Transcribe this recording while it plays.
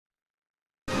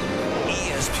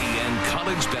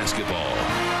college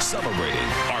basketball, celebrating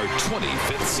our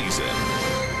 25th season.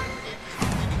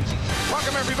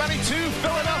 Welcome, everybody, to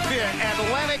Philadelphia.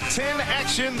 Atlantic 10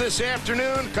 action this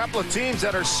afternoon. A couple of teams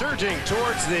that are surging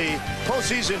towards the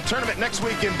postseason tournament next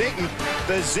week in Dayton.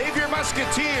 The Xavier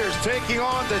Musketeers taking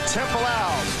on the Temple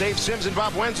Owls. Dave Sims and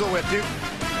Bob Wenzel with you.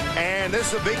 And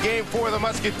this is a big game for the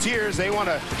Musketeers. They want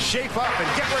to shape up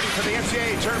and get ready for the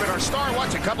NCAA tournament. Our star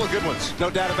watch a couple of good ones. No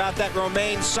doubt about that.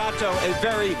 Romain Sato, a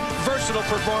very versatile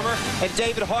performer. And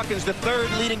David Hawkins, the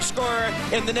third leading scorer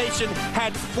in the nation,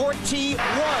 had 41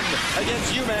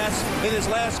 against UMass in his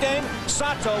last game.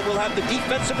 Sato will have the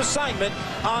defensive assignment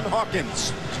on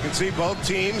Hawkins. As you can see, both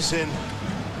teams in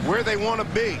where they want to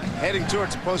be heading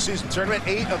towards the postseason tournament.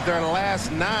 8 of their last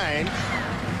 9.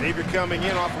 Xavier coming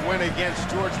in off a win against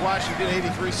George Washington,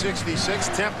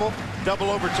 83-66. Temple,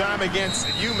 double overtime against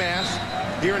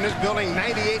UMass here in this building,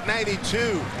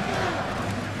 98-92.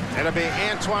 It'll be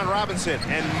Antoine Robinson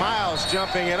and Miles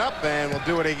jumping it up, and we'll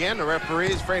do it again. The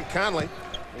referee is Frank Conley.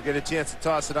 We'll get a chance to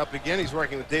toss it up again. He's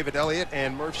working with David Elliott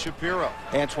and Murph Shapiro.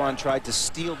 Antoine tried to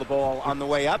steal the ball on the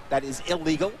way up. That is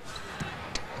illegal.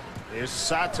 Here's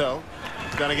Sato.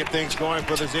 He's going to get things going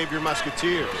for the Xavier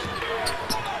Musketeers.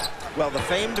 Well, the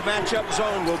famed matchup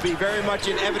zone will be very much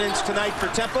in evidence tonight for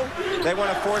Temple. They want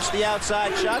to force the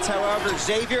outside shots. However,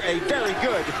 Xavier, a very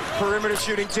good perimeter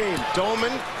shooting team.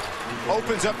 Doellman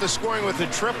opens up the scoring with a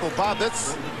triple. Bob,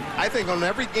 that's, I think, on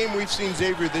every game we've seen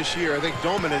Xavier this year, I think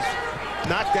Doellman has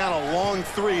knocked down a long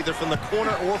three, either from the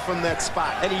corner or from that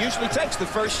spot. And he usually takes the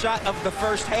first shot of the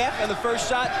first half and the first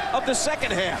shot of the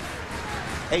second half.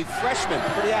 A freshman,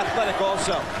 pretty athletic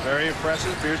also. Very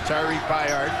impressive. Here's Tyree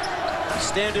Byard.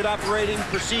 Standard operating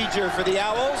procedure for the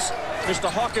Owls. Mr.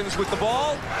 Hawkins with the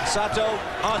ball. Sato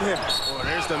on him. Well,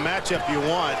 there's the matchup you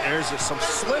want. There's some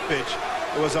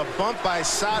slippage. It was a bump by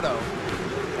Sato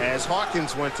as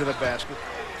Hawkins went to the basket.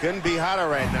 Couldn't be hotter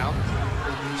right now.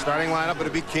 Starting lineup, it'll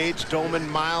be Cage, Doellman,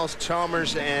 Miles,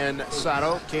 Chalmers, and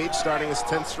Sato. Cage starting his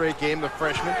 10th straight game, the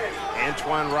freshman.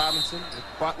 Antoine Robinson,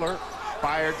 Butler,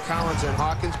 Byard, Collins, and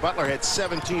Hawkins. Butler had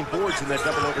 17 boards in that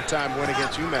double overtime win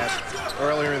against UMass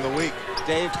earlier in the week.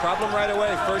 Dave, problem right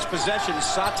away. First possession,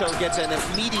 Sato gets an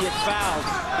immediate foul.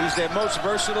 He's their most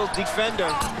versatile defender.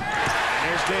 And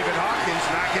there's David Hawkins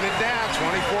knocking it down.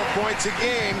 24 points a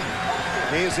game.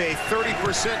 He is a 30%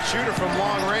 shooter from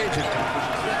long range. And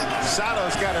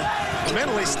Sato's got to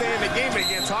mentally stay in the game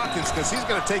against Hawkins because he's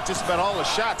going to take just about all the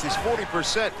shots. He's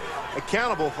 40%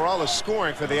 accountable for all the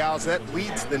scoring for the Owls. That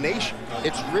leads the nation.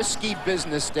 It's risky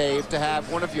business, Dave, to have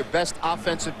one of your best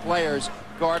offensive players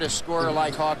guard a scorer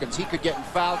like Hawkins. He could get in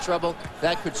foul trouble.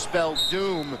 That could spell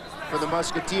doom for the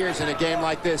Musketeers in a game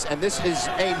like this. And this is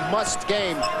a must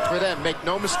game for them. Make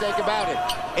no mistake about it.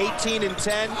 18-10.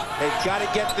 They've got to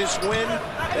get this win.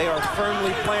 They are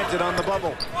firmly planted on the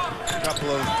bubble. A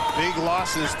couple of big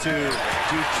losses to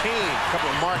Duquesne. A couple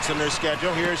of marks on their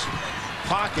schedule. Here's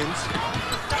Hawkins.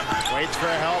 Waits for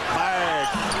help. Byard.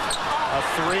 A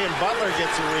three, and Butler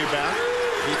gets a rebound.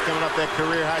 He's coming up that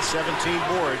career-high 17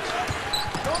 boards.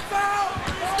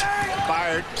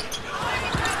 Byard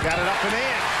got it up and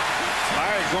in.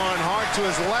 Byard going hard to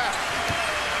his left.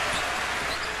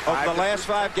 Over the last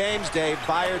 5 games, Dave,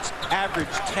 Byard's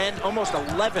averaged 10, almost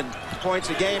 11 points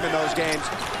a game in those games.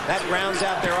 That rounds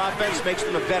out their offense, makes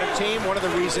them a better team. One of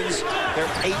the reasons they're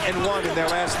 8-1 in their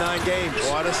last 9 games.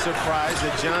 What a surprise.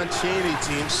 The John Chaney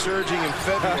team surging in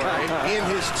February in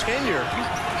his tenure.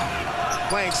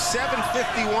 Playing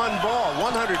 751 ball,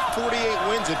 148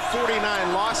 wins and 49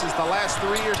 losses the last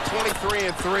 3 years,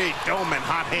 23-3. Doellman,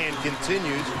 hot hand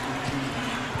continues.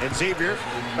 And Xavier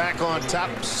back on top,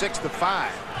 6-5.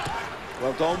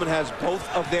 Well, Doellman has both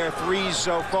of their threes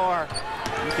so far.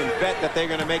 You can bet that they're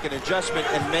going to make an adjustment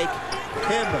and make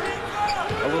him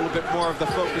a little bit more of the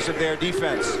focus of their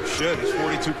defense. Should. It's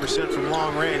 42% from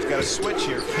long range. Got a switch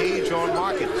here. Cage on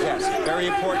Hawkins. Yes, very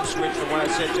important switch from what I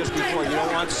said just before. You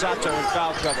don't want Sato in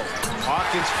foul trouble.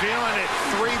 Hawkins feeling it.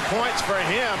 3 points for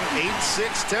him.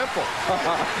 8-6 Temple.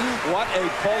 What a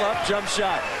pull-up jump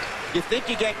shot. You think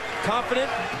you get confident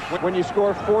when you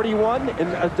score 41 in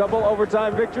a double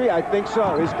overtime victory? I think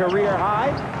so. His career high,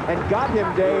 and got him,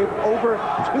 Dave, over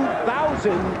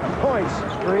 2,000 points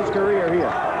for his career here.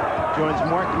 Joins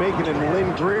Mark Macon and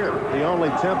Lynn Greer, the only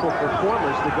Temple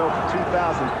performers to go for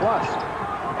 2,000 plus.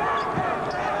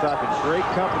 Talking great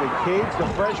company. Cage, the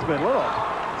freshman, little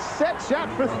set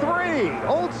shot for 3,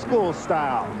 old school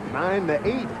style,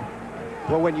 9-8.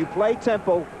 Well, when you play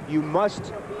Temple, you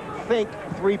must think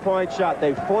three-point shot.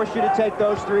 They force you to take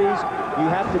those threes. You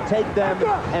have to take them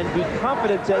and be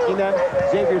confident taking them.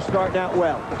 Xavier's starting out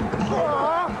well.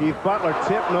 Keith Butler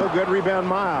tip, no good. Rebound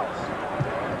Miles.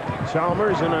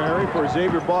 Chalmers in a hurry for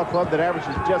Xavier ball club that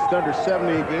averages just under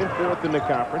 70 a game, 4th in the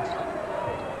conference.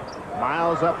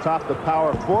 Miles up top, the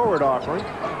power forward offering.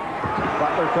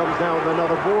 Butler comes down with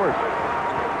another board.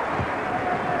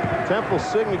 Temple's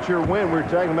signature win, we were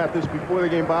talking about this before the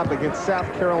game, Bob, against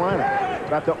South Carolina.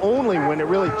 About the only win that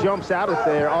really jumps out at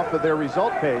there off of their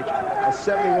result page. A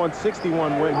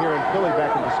 71-61 win here in Philly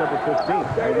back on December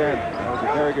 15th. Amen. That was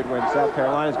a very good win. South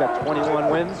Carolina's got 21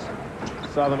 wins.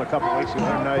 Saw them a couple weeks ago.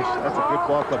 They're nice. That's a good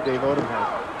ball club Dave Odom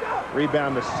has.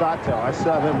 Rebound to Sato. I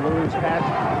saw them lose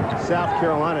at South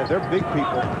Carolina. They're big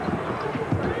people.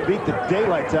 Beat the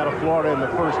daylights out of Florida in the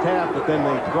first half, but then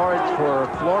the guards for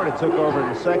Florida took over in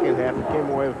the second half and came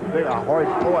away with a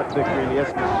hard-fought victory in the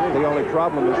SEC. The only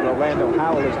problem is Orlando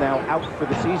Howell is now out for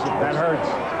the season. That hurts.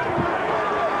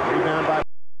 Rebound by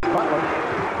Butler.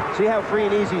 See how free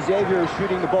and easy Xavier is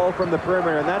shooting the ball from the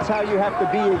perimeter, and that's how you have to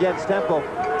be against Temple.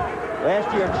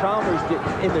 Last year, Chalmers did,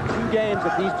 in the 2 games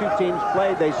that these two teams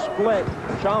played, they split.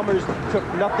 Chalmers took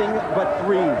nothing but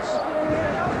threes.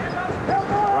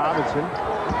 Robinson.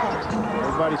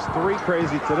 Everybody's 3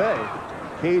 crazy today.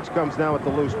 Cage comes down with the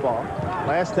loose ball.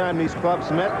 Last time these clubs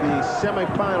met, the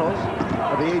semifinals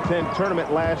of the A-10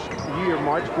 tournament last year,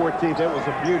 March 14th. It was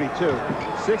a beauty, too.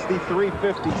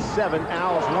 63-57.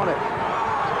 Owls won it.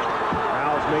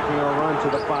 Owls making a run to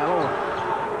the final,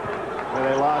 where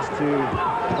they lost to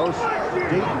host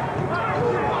Dayton.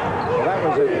 Well, that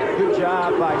was a good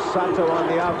job by Sato on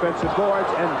the offensive boards,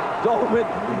 and Doellman.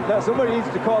 Now somebody needs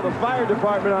to call the fire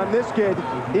department on this kid.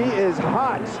 He is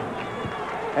hot.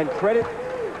 And credit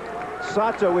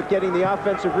Sato with getting the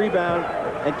offensive rebound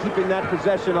and keeping that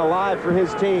possession alive for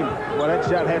his team. Well, that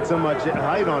shot had so much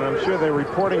height on it. I'm sure they're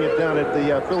reporting it down at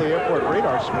the Philly Airport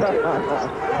radar screen.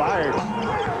 Fired.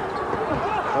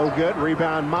 Oh, good.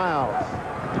 Rebound, Miles.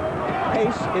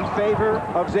 Pace in favor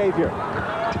of Xavier.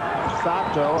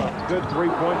 Sato, a good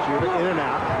 3-point shooter, in and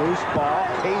out. Loose ball.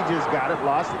 Cage has got it,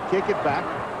 lost it, kick it back.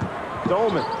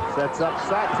 Doellman sets up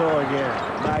Sato again.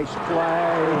 Nice play.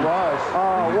 It was.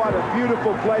 Oh, what a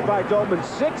beautiful play by Doellman.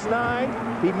 6'9",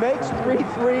 he makes 3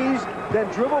 threes, then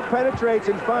dribble penetrates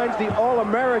and finds the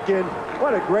All-American.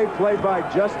 What a great play by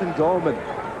Justin Doellman.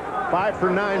 5 for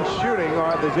 9 shooting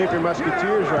are the Xavier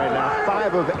Musketeers right now.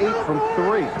 5 of 8 from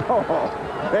 3. Oh,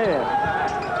 man.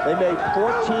 They made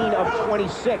 14 of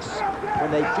 26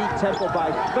 when they beat Temple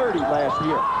by 30 last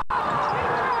year.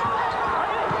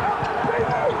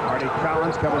 Marty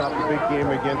Collins coming off a big game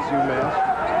against UMass.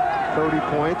 30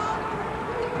 points.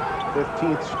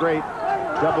 15th straight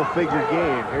double-figure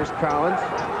game. Here's Collins.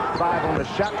 5 on the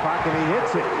shot clock, and he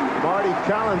hits it. Marty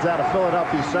Collins out of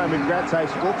Philadelphia Simon Gratz High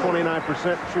School,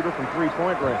 29% shooter from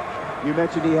 3-point range. You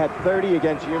mentioned he had 30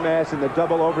 against UMass in the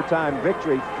double overtime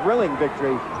victory, thrilling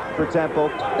victory for Temple.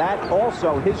 That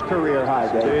also his career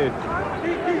high, Dave. Did.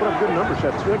 What a good number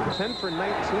shot. 10 for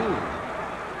 19.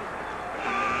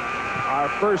 Our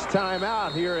first time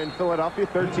out here in Philadelphia.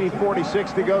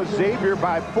 13:46 to go. Xavier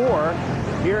by 4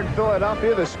 here in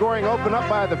Philadelphia. The scoring opened up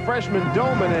by the freshman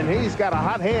Doellman, and he's got a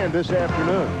hot hand this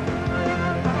afternoon.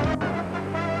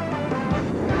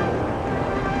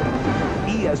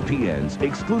 ESPN's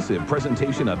exclusive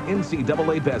presentation of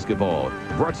NCAA basketball,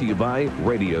 brought to you by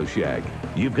Radio Shack.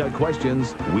 You've got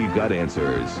questions, we've got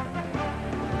answers.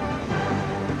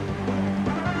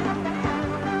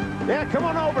 Yeah, come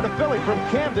on over to Philly from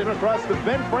Camden across the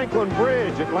Ben Franklin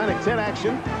Bridge. Atlantic 10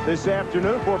 action this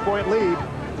afternoon. 4-point lead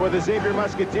for the Xavier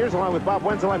Musketeers, along with Bob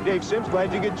Wenzel. I'm Dave Sims.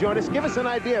 Glad you could join us. Give us an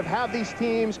idea of how these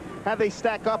teams, how they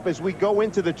stack up as we go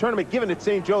into the tournament, given that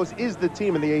St. Joe's is the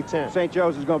team in the A-10. St.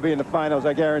 Joe's is going to be in the finals,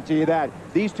 I guarantee you that.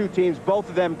 These two teams, both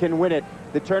of them can win it.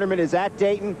 The tournament is at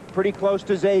Dayton, pretty close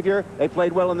to Xavier. They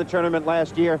played well in the tournament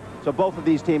last year, so both of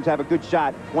these teams have a good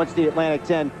shot once the Atlantic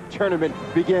 10 tournament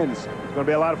begins. It's going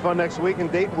to be a lot of fun next week,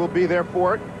 and Dayton will be there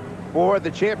for it for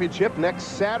the championship next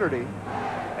Saturday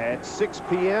at 6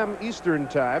 p.m. Eastern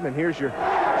time. And here's your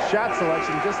shot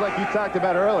selection, just like you talked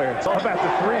about earlier. It's all about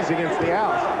the threes against the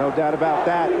Owls. No doubt about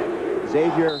that.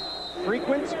 Xavier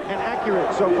frequent and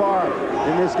accurate so far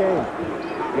in this game.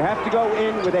 You have to go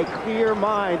in with a clear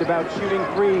mind about shooting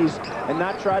threes and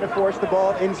not try to force the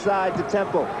ball inside to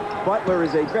Temple. Butler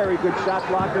is a very good shot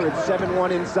blocker at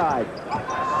 7-1 inside.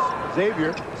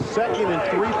 Xavier, second in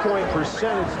three-point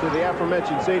percentage to the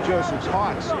aforementioned St. Joseph's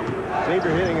Hawks.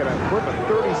 Xavier hitting at a clip of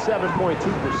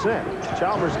 37.2%.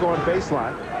 Chalmers going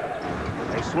baseline.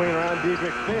 They swing around.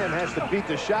 Diedrich Finn has to beat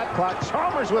the shot clock.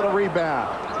 Chalmers with a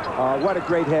rebound. What a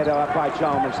great head up by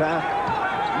Chalmers, huh?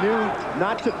 Knew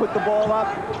not to put the ball up.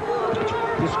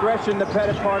 Discretion, the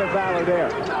petty part of valor there.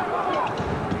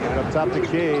 Get it up top to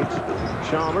Cage.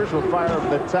 Chalmers will fire over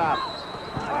the top.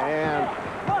 And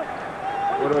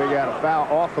What do we got? A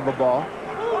foul off of the ball.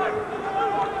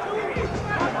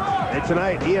 And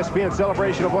tonight, ESPN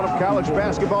celebration of one of college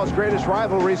basketball's greatest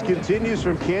rivalries continues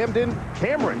from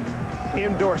Cameron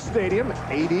Indoor Stadium,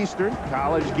 8 Eastern.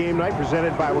 College game night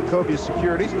presented by Wachovia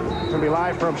Securities. It's going to be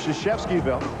live from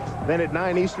Krzyzewskiville. Then at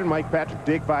 9 Eastern, Mike Patrick,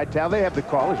 Dick Vitale. They have the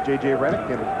call as J.J. Redick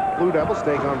and Blue Devils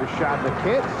take on Rashad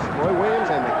McKidd, Roy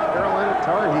Williams, and the Carolina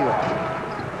Tar Heels.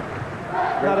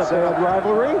 Not a bad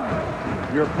rivalry.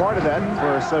 You're part of that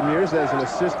for some years as an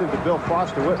assistant to Bill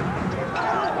Foster.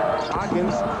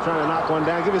 Hawkins trying to knock one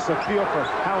down. Give us a feel for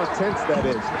how intense that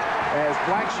is as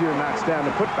Blackshear knocks down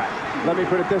the putback. Let me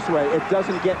put it this way. It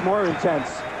doesn't get more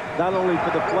intense, not only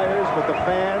for the players, but the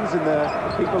fans and the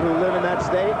people who live in that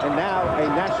state, and now a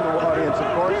national audience,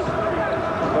 of course.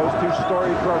 Those two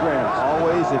storied programs.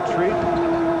 Always a treat.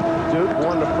 Duke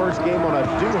won the first game on a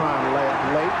Duhan late.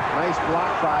 Nice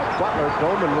block by Butler.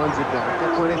 Doellman runs it down.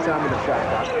 Got plenty of time in the shot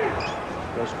clock.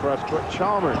 Goes cross court.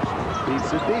 Chalmers beats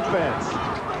the defense.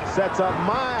 Sets up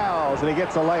Miles, and he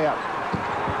gets a layup.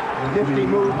 Nifty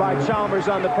move by Chalmers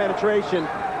on the penetration.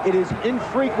 It is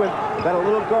infrequent that a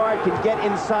little guard can get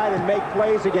inside and make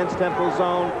plays against Temple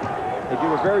zone. They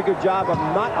do a very good job of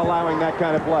not allowing that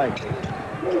kind of play.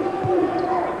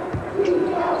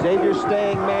 Xavier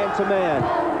staying man-to-man.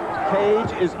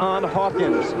 Page is on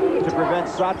Hawkins to prevent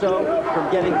Sato from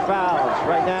getting fouls.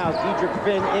 Right now, Diedrich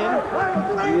Finn in.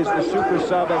 He is the super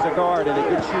sub as a guard and a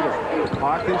good shooter.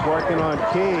 Hawkins working on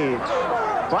Cage.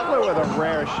 Butler with a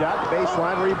rare shot.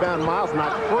 Baseline rebound. Miles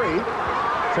not free.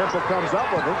 Temple comes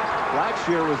up with it.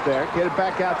 Blackshear was there. Get it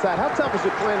back outside. How tough is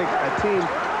it playing a team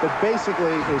that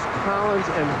basically is Collins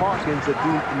and Hawkins that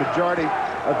do the majority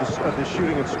of the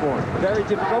shooting and scoring? Very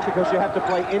difficult because you have to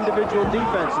play individual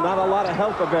defense. Not a lot of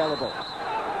help available.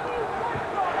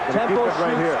 Temple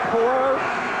shoots poor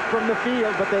from the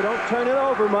field, but they don't turn it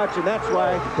over much, and that's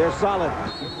why they're solid.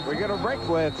 We're going to break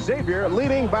with Xavier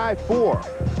leading by 4.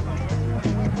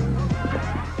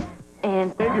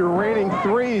 And Xavier raining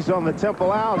threes on the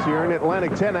Temple Owls here in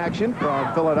Atlantic 10 action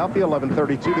from Philadelphia.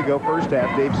 11:32 to go first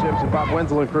half. Dave Sims and Bob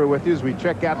Wenzel and crew with you as we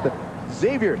check out the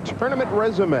Xavier tournament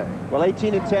resume. Well,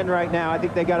 18-10 right now. I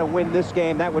think they got to win this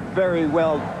game. That would very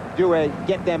well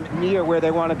get them near where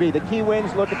they want to be. The key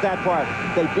wins, look at that part.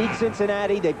 They beat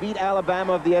Cincinnati. They beat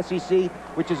Alabama of the SEC,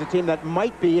 which is a team that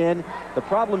might be in. The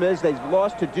problem is they've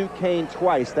lost to Duquesne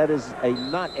twice. That is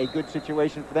not a good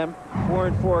situation for them.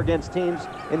 4-4 against teams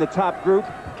in the top group.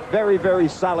 Very, very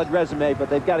solid resume, but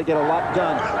they've got to get a lot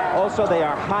done. Also, they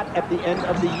are hot at the end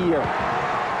of the year.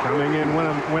 Coming in,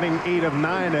 winning 8 of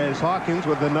 9 as Hawkins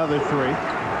with another 3.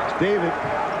 David,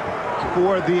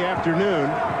 for the afternoon,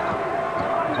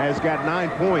 has got 9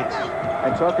 points.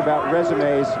 And talk about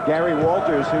resumes. Gary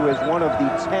Walters, who is one of the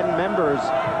 10 members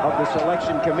of the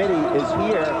selection committee, is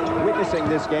here witnessing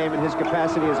this game in his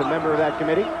capacity as a member of that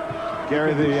committee.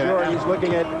 Gary, he's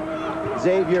looking at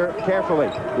Xavier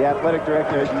carefully. The athletic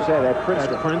director, as you said, at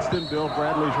Princeton. At Princeton, Bill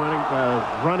Bradley's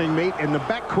running mate in the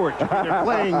backcourt during their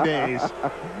playing days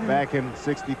back in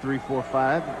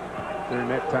 63-45 during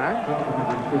that time.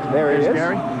 There he is.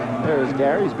 Gary. There's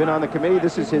Gary. He's been on the committee.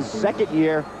 This is his second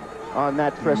year on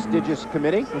that prestigious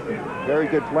committee. Very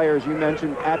good players you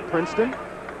mentioned at Princeton.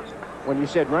 When you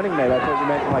said running mate, I thought you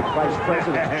meant like vice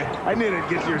president. I knew it'd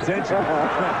get your attention.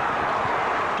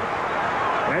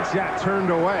 That shot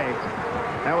turned away.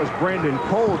 That was Brandon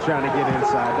Cole trying to get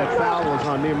inside. That foul was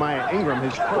on Nehemiah Ingram,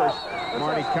 his first.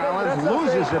 Marty Collins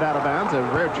loses it out of bounds. A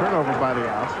rare turnover by the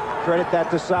Owls. Credit that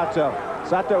to Sato.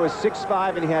 Sato is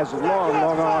 6'5", and he has long,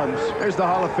 long arms. There's the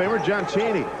Hall of Famer, John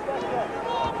Chaney.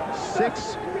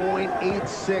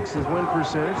 6.86 his win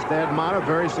percentage. Thad Matta,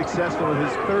 very successful in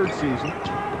his 3rd season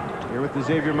here with the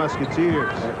Xavier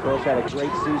Musketeers. And of course, had a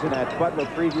great season at Butler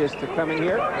previous to coming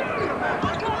here.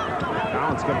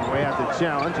 Collins coming way out the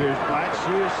challenge. Here's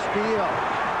Blackshear steal.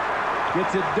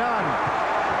 Gets it done.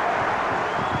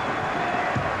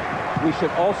 We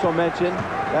should also mention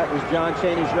that was John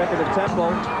Chaney's record at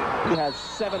Temple. He has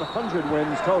 700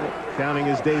 wins total. Counting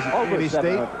his days at Kennedy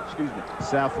State. Excuse me.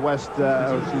 Southwest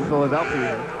of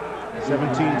Philadelphia.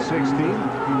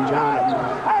 17-16. John,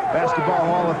 Basketball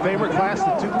Hall of Famer, class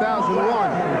of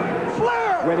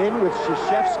 2001. Went in with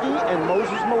Krzyzewski and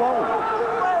Moses Malone.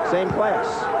 Same class.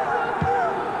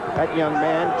 That young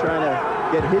man trying to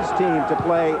get his team to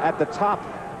play at the top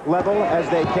level as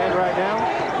they can right now,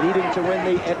 needing to win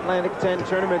the Atlantic 10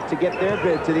 tournament to get their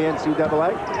bid to the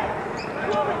NCAA.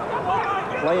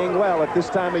 Playing well at this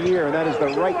time of year, and that is the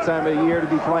right time of year to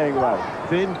be playing well.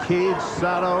 Finn, Cage,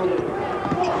 Sato,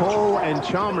 Cole, and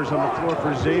Chalmers on the floor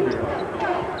for Xavier.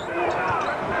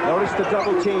 Notice the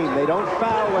double team. They don't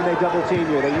foul when they double team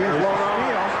you. They use long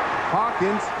arms.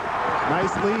 Hawkins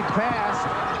Nice lead pass.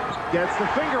 Gets the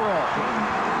finger roll.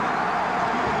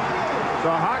 So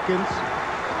Hawkins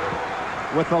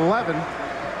with 11.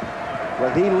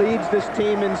 Well, he leads this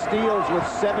team in steals with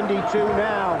 72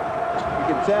 now.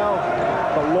 You can tell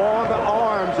the long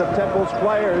arms of Temple's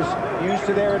players used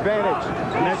to their advantage.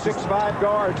 And that's 6'5"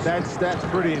 guards. That's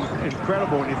pretty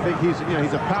incredible when you think he's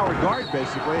a power guard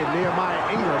basically. And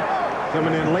Nehemiah Ingram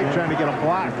coming in late trying to get a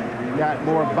block. Got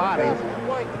more body.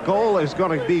 The goal is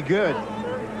going to be good.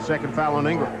 Second foul on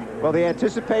Ingram. Well, the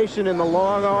anticipation in the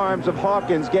long arms of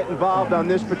Hawkins get involved on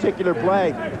this particular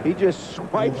play. He just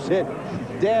swipes it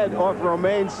dead off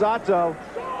Romain Sato.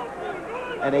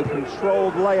 And a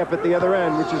controlled layup at the other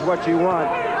end, which is what you want.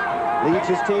 Leads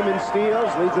his team in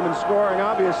steals, leads them in scoring,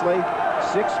 obviously.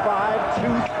 6'5",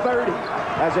 230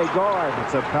 as a guard.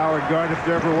 It's a power guard if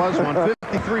there ever was one.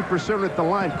 53% at the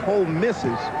line. Cole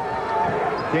misses.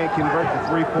 Can't convert the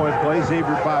three-point play.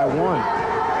 Xavier by 1.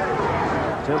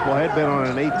 Temple had been on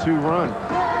an 8-2 run.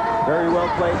 Very well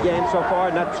played game so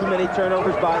far. Not too many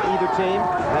turnovers by either team.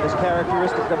 That is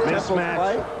characteristic of Temple's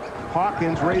play.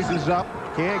 Hawkins raises up.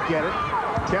 Can't get it.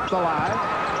 Kept alive.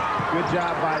 Good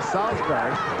job by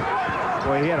Salisbury.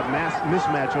 Boy, he had a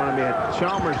mismatch on him. He had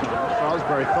Chalmers on him.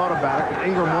 Salisbury thought about it.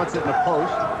 Ingram wants it in the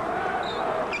post.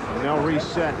 And they'll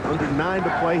reset. Under 9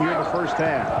 to play here in the first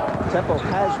half. Temple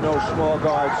has no small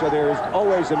guard, so there is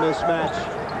always a mismatch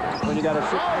when you got a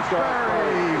 6'5" guard.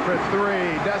 For 3.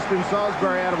 Dustin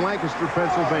Salisbury out of Lancaster,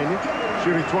 Pennsylvania.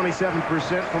 Shooting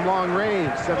 27% from long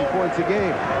range. 7 points a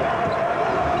game.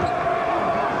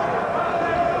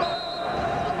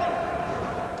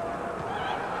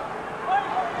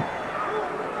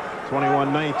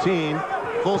 (21-19).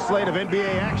 Full slate of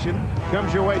NBA action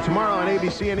comes your way tomorrow on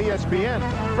ABC and ESPN.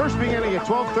 First beginning at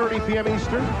 12:30 p.m.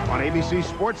 Eastern on ABC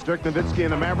Sports. Dirk Nowitzki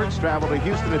and the Mavericks travel to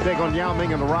Houston to take on Yao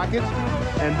Ming and the Rockets.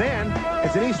 And then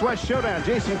it's an East-West showdown.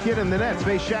 Jason Kidd and the Nets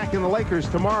face Shaq and the Lakers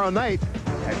tomorrow night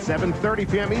at 7:30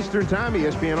 p.m. Eastern time.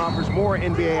 ESPN offers more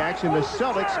NBA action. The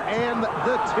Celtics and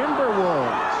the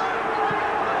Timberwolves.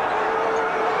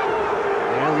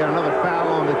 And we got another foul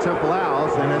on the Temple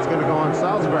Owls, and that's going to go on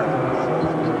Salisbury.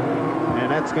 And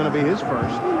that's going to be his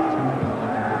first.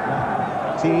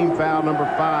 Team foul number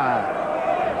 5.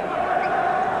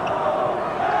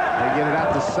 They get it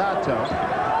out to Sato.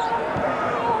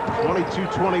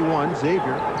 22-21,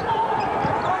 Xavier.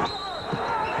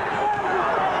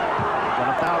 Got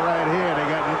a foul right here. They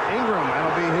got Ingram.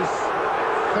 That'll be his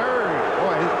third.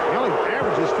 Boy, he only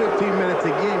averages 15 minutes a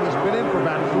game. He's been in for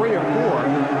about 3 or 4,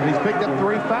 and he's picked up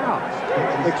 3 fouls.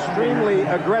 Extremely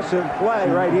aggressive play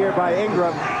right here by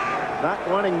Ingram. Not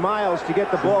wanting Miles to get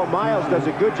the ball. Miles does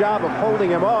a good job of holding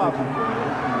him off.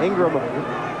 Ingram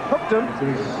hooked him,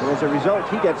 and as a result,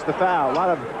 he gets the foul. A lot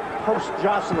of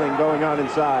post-jostling going on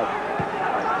inside.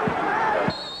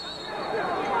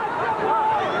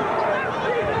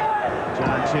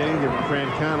 John Channing giving Fran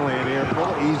Connolly an earful.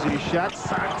 Easy shot.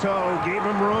 Sato gave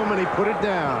him room, and he put it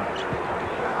down.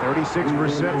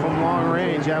 36% from long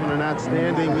range, having an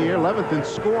outstanding year. 11th in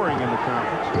scoring in the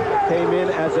conference. Came in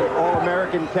as an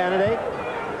All-American candidate.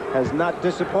 Has not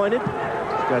disappointed.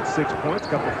 He's got 6 points,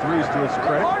 couple threes to his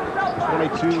credit.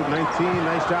 22-19,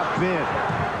 nice job, Finn.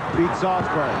 Beats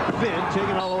Salisbury. Finn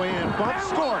taking all the way in. Bump,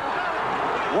 score.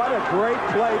 What a great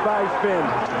play by Finn.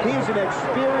 He's an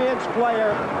experienced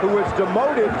player who was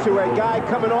demoted to a guy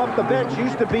coming off the bench,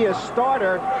 used to be a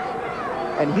starter.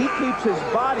 And he keeps his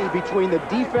body between the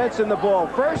defense and the ball.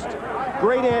 First,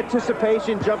 great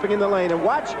anticipation jumping in the lane. And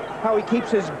watch how he keeps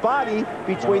his body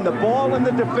between the ball and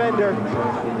the defender.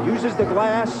 Uses the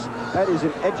glass. That is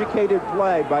an educated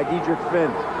play by Diedrich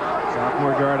Finn.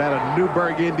 Sophomore guard out of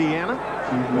Newburgh, Indiana.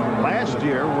 Last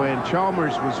year, when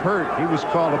Chalmers was hurt, he was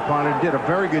called upon and did a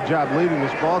very good job leading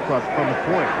this ball club from the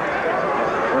point.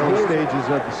 Early stages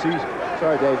of the season.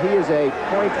 Sorry, Dave. He is a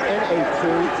point and a 2,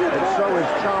 and so is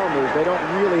Chalmers. They don't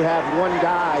really have one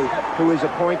guy who is a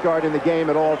point guard in the game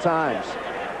at all times.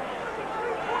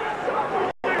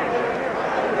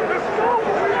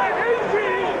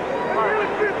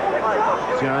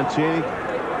 John Chaney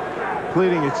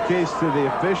pleading its case to the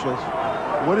officials.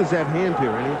 What does that hand to,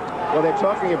 Ernie? Well, they're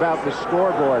talking about the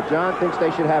scoreboard. John thinks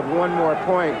they should have one more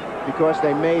point because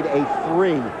they made a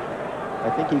 3. I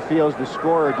think he feels the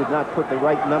scorer did not put the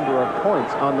right number of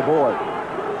points on the board.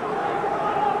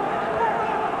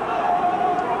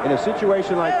 In a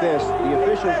situation like this, the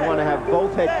officials want to have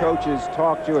both head coaches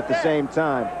talk to at the same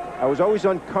time. I was always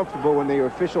uncomfortable when the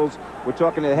officials were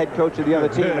talking to the head coach of the other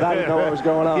team, and I didn't know what was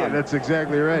going on. Yeah, that's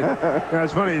exactly right.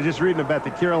 It's funny, just reading about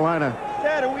the Carolina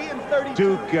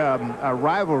Duke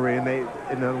rivalry, and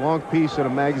in a long piece in a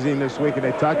magazine this week, and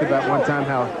they talked about one time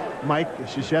how Mike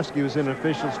Krzyzewski was in an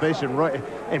official's face, and Roy,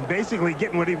 and basically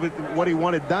getting what he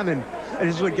wanted done, and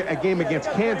it's like a game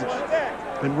against Kansas.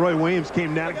 And Roy Williams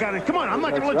came down and got it. Come on, I'm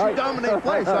not going to let you dominate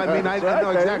play. So, I mean, I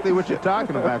know exactly what you're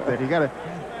talking about there. You got to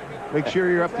make sure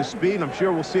you're up to speed. I'm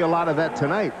sure we'll see a lot of that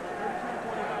tonight.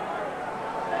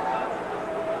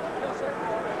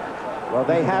 Well,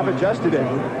 they have adjusted it.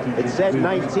 It said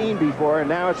 19 before, and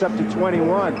now it's up to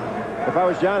 21. If I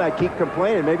was John, I'd keep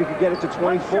complaining. Maybe could get it to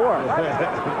 24.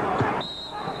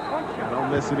 Don't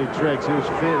miss any tricks. Here's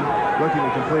Finn looking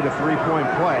to complete a three-point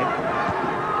play.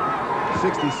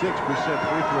 66%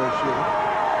 free throw shooting.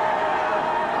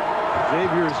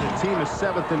 Xavier's team is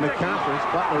 7th in the conference.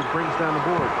 Butler brings down the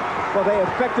board. Well, they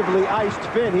effectively iced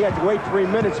Finn. He had to wait 3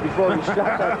 minutes before he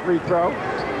shot that free throw.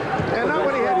 And not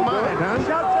what he had in mind,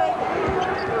 huh?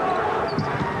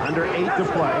 Under 8 to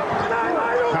play.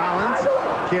 Collins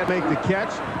can't make the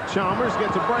catch. Chalmers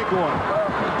gets a break one.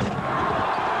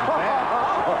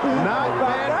 Not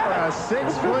bad for a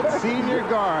 6-foot senior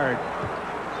guard.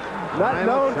 Not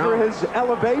known for his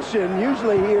elevation.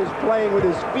 Usually he is playing with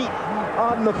his feet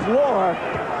on the floor.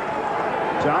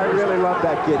 I really love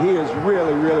that kid. He has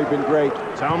really, really been great.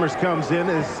 Chalmers comes in,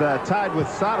 is tied with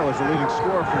Sato as the leading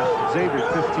scorer for Xavier,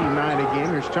 15-9 a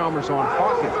game. Here's Chalmers on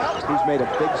Hawkins. He's made a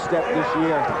big step this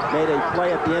year. Made a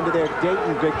play at the end of their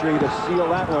Dayton victory to seal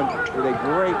that one with a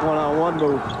great one-on-one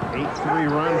move. 8-3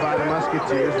 run by the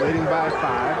Musketeers, leading by 5.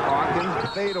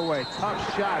 Hawkins, fade away, tough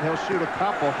shot. He'll shoot a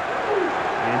couple.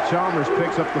 And Chalmers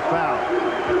picks up the foul.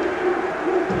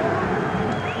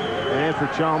 And for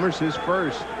Chalmers, his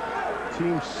first.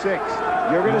 Team 6.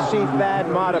 You're going to see Thad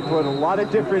Matta put a lot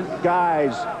of different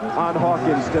guys on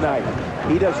Hawkins tonight.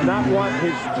 He does not want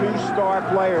his 2 star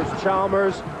players,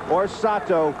 Chalmers or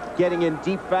Sato, getting in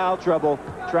deep foul trouble,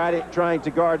 trying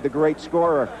to guard the great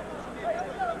scorer.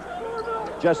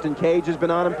 Justin Cage has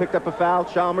been on him, picked up a foul.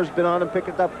 Chalmers has been on him,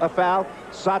 picked up a foul.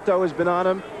 Sato has been on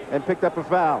him and picked up a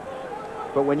foul.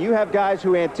 But when you have guys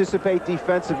who anticipate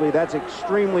defensively, that's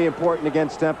extremely important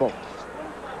against Temple.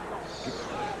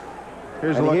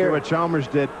 Here's a look at what Chalmers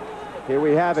did. Here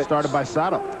we have it. Started by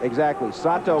Sato. Exactly.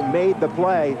 Sato made the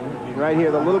play. Right here,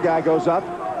 the little guy goes up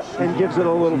and gives it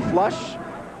a little flush.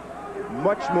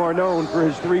 Much more known for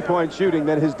his three-point shooting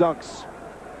than his dunks.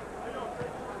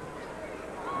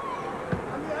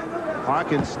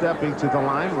 Hawkins stepping to the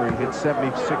line where he hit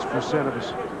 76% of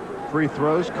his free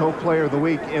throws. Co-player of the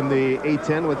week in the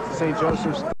A-10 with St.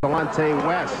 Joseph's, Delonte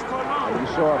West. And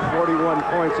you saw 41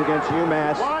 points against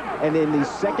UMass. And in the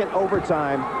second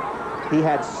overtime, he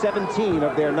had 17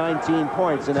 of their 19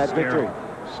 points in that victory.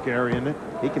 Scary, isn't it?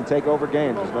 He can take over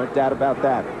games. There's no doubt about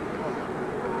that.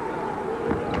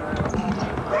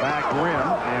 Back rim,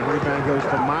 and rebound goes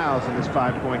to Miles in this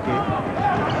 5-point game.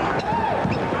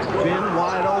 Finn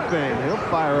wide open. He'll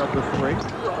fire up a 3.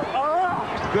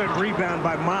 Good rebound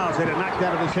by Miles. Had it knocked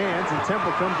out of his hands, and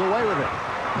Temple comes away with it.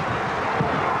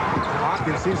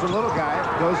 Hawkins sees the little guy,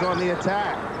 goes on the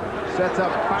attack. Sets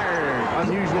up, fired.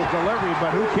 Unusual delivery,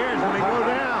 but who cares when they go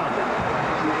down?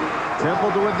 Temple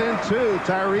to within 2.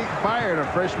 Tyreek fired, a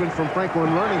freshman from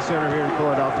Franklin Learning Center here in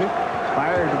Philadelphia.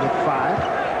 Fired with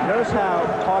 5. Notice how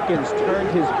Hawkins turned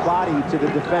his body to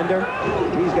the defender.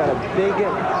 He's got a big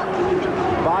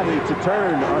body to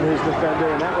turn on his defender,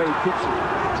 and that way he keeps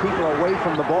people away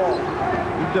from the ball.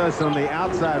 He does on the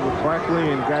outside with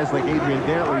Barkley and guys like Adrian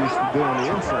Dantley used to do on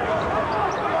the inside.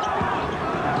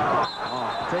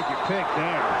 Take your pick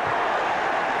there.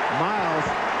 Miles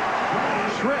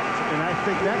tripped, and I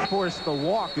think that forced the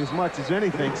walk as much as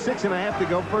anything. 6.5 to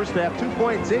go, first half.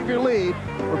 2-point Xavier lead.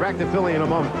 We're back to Philly in a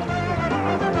moment.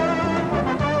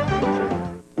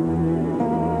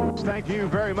 Thank you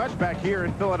very much. Back here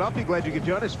in Philadelphia. Glad you could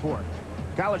join us for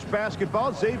college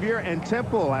basketball. Xavier and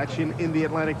Temple action in the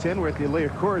Atlantic 10. We're at the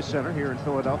Leah Center here in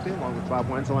Philadelphia, along with Bob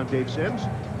Wenzel. I'm Dave Sims.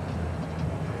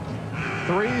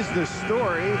 Three's the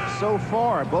story so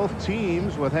far. Both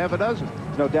teams with half a dozen.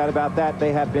 No doubt about that.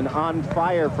 They have been on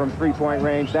fire from three-point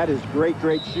range. That is great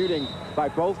shooting by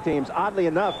both teams. Oddly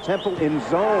enough, Temple in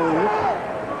zone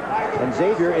and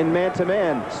Xavier in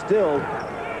man-to-man. Still,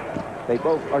 they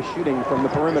both are shooting from the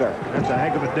perimeter. That's a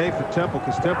heck of a day for Temple,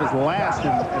 because Temple's last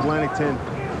in Atlantic 10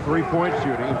 three-point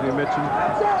shooting. As we mentioned,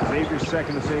 Xavier's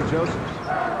second to St. Joseph's.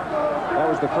 That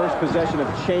was the first possession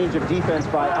of change of defense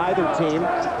by either team.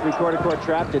 Three-quarter court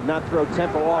trap did not throw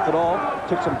Temple off at all.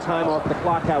 Took some time off the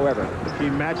clock, however. The key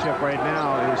matchup right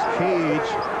now is Cage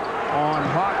on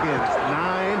Hawkins.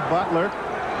 9, Butler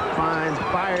finds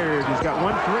Byard. He's got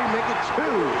 1-3, make it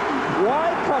 2.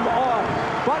 Why come off?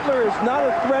 Butler is not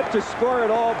a threat to score at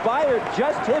all. Byard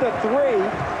just hit a 3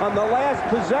 on the last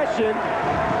possession.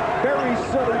 very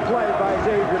silly play by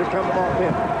Xavier to come off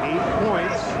him. 8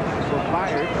 points for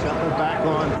Byard. Temple back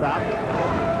on top.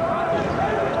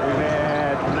 We've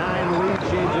had 9 lead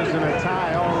changes and a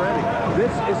tie already.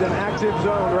 This is an active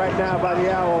zone right now by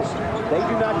the Owls. They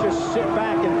do not just sit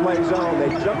back and play zone. They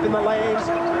jump in the lanes,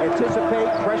 anticipate,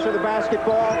 pressure the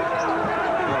basketball.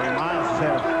 Miles has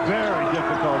had a very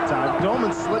difficult time.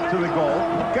 Doellman slipped to the goal,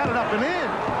 got it up and in.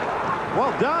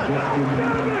 Well done.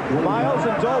 Miles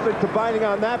and Doellman combining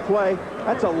on that play.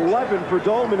 That's 11 for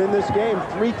Doellman in this game.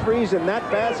 3 threes in that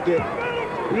basket.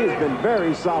 He has been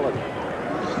very solid.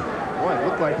 Boy, it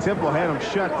looked like Temple had him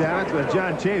shut down. That's what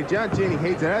John Chaney. John Chaney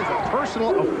hates it. That's a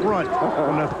personal affront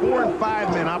when the 4 and 5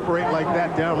 men operate like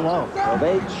that down low. Well,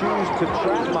 they choose to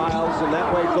trap Miles, and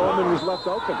that way Doellman was left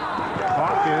open.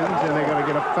 Hawkins, and they're going to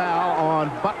get a foul on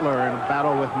Butler in a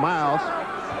battle with Miles.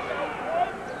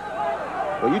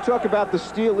 Well, you talk about the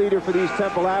steal leader for these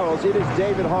Temple Owls. It is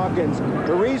David Hawkins.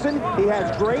 The reason? He has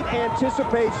great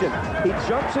anticipation. He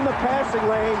jumps in the passing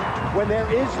lane when there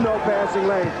is no passing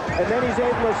lane. And then he's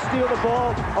able to steal the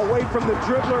ball away from the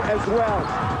dribbler as well.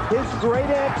 His great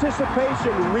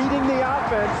anticipation, reading the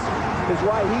offense, is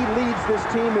why he leads this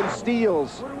team in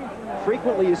steals.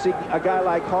 Frequently, you see a guy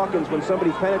like Hawkins, when somebody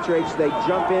penetrates, they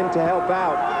jump in to help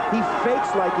out. He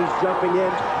fakes like he's jumping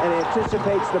in and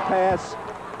anticipates the pass.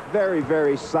 Very,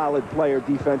 very solid player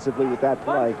defensively with that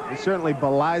play. He certainly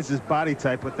belies his body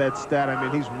type with that stat. I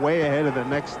mean, he's way ahead of the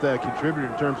next contributor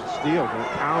in terms of steals.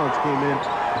 Collins came in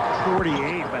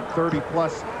 48, about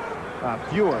 30-plus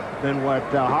fewer than what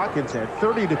Hawkins had.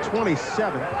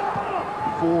 30-27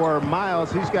 for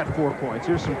Miles. He's got 4 points.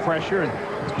 Here's some pressure, and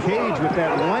Cage with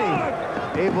that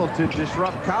length able to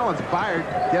disrupt Collins. Byard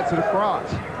gets it across.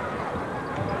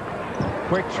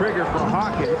 Quick trigger for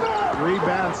Hawkins.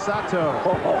 Rebound Sato.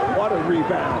 Oh, what a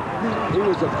rebound. He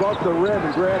was above the rim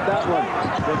and grabbed that one.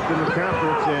 Fifth in the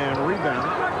conference and rebound.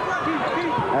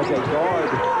 As a guard.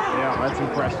 Yeah, that's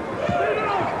impressive.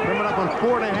 Coming up on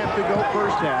 4.5 to go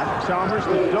first half. Chalmers to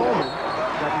Doellman.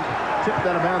 Got tipped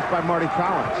out of bounds by Marty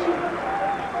Collins.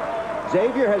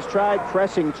 Xavier has tried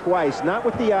pressing twice, not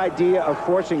with the idea of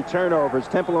forcing turnovers.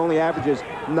 Temple only averages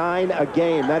 9 a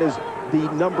game. That is the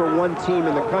 #1 team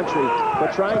in the country,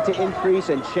 but trying to increase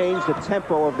and change the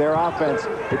tempo of their offense.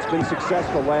 It's been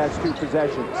successful last 2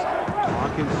 possessions.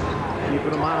 Hawkins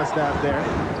keeping him honest out there.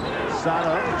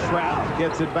 Sato, trap,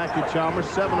 gets it back to Chalmers.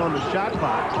 7 on the shot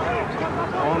clock.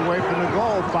 Long way from the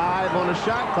goal. 5 on the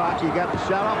shot clock. He got the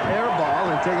shot off, air ball,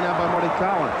 and taken out by Marty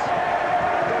Collins.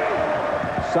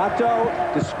 Sato,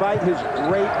 despite his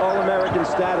great All-American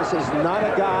status, is not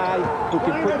a guy who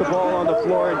can put the ball on the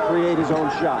floor and create his own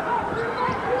shot.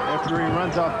 After he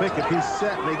runs off pick, if he's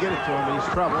set and they get it to him, he's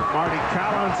trouble. Marty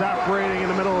Collins operating in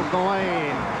the middle of the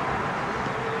lane.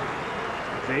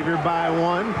 Xavier by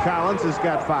 1. Collins has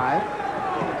got 5.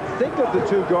 Think of the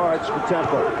 2 guards for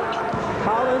Temple.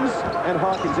 Collins and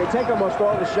Hawkins. They take almost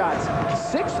all the shots.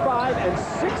 6'5" and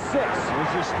 6'6".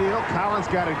 There's your steal. Collins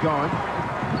got it going.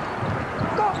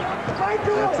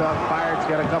 That's up. Byard's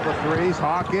got a couple of threes.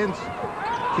 Hawkins.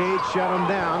 Cage shut him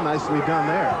down. Nicely done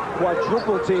there.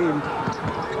 Quadruple teamed.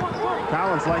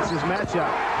 Collins likes his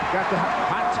matchup. Got the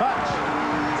hot touch.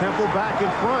 Temple back in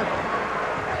front.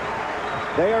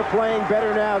 They are playing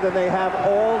better now than they have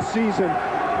all season.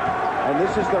 And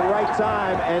this is the right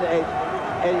time and a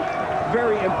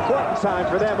very important time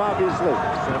for them, obviously.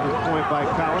 7-point by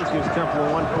Collins gives Temple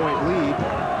a 1-point lead.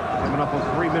 Coming up on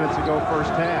 3 minutes to go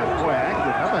first half. Boy,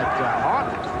 active. How about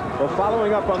Hawkins? Well,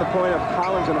 following up on the point of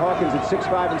Collins and Hawkins at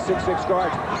 6'5" and 6'6"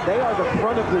 guards, they are the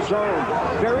front of the zone.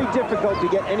 Very difficult to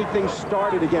get anything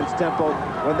started against Temple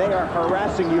when they are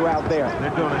harassing you out there.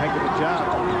 They're doing a heck of a job.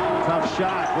 Tough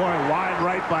shot. Boy, wide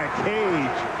right by Cage.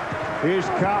 Here's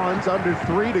Collins, under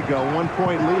 3 to go.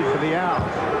 1-point lead for the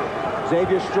Owls.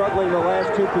 Xavier struggling the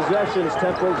last 2 possessions.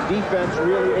 Temple's defense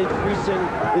really increasing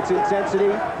its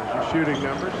intensity. Shooting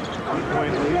numbers.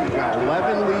 1-point lead. We've got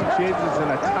 11 lead chances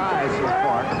and a tie so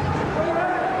far.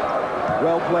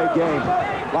 Well-played game.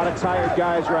 A lot of tired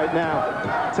guys right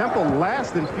now. Temple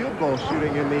last in field goal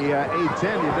shooting in the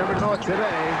A-10. You never know it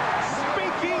today.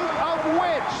 Speaking of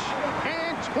which,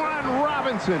 Antoine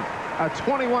Robinson, a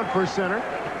 21%er.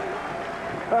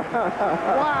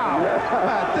 Wow, how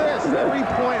about this?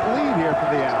 3-point lead here for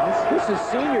the Owls. This is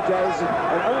senior days,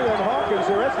 and other than Hawkins,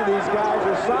 the rest of these guys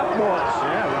are sophomores.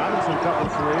 Yeah, Robinson, a couple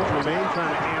threes. Romain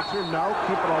trying to answer. No,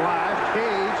 keep it alive.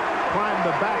 Cage climbed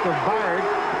the back of Byard,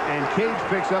 and Cage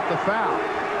picks up the foul.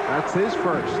 That's his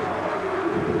first.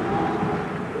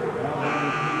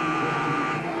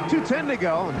 2:10 to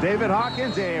go. David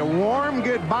Hawkins, a warm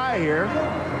goodbye here.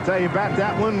 I'll tell you about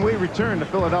that when we return to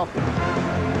Philadelphia.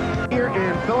 Here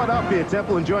in Philadelphia,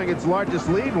 Temple enjoying its largest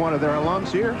lead. One of their alums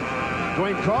here,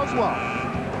 Dwayne Caldwell,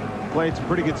 played some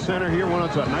pretty good center here. Went on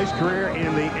to a nice career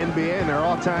in the NBA, and their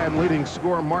all-time leading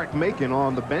scorer, Mark Macon,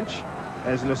 on the bench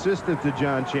as an assistant to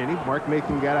John Chaney. Mark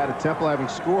Macon got out of Temple having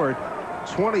scored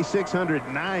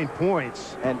 2,609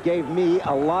 points. And gave me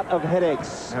a lot of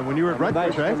headaches. And when you were at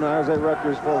Rutgers, right? When I was at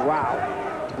Rutgers for wow.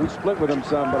 We split with him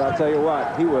some, but I'll tell you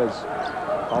what, he was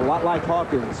a lot like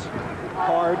Hawkins.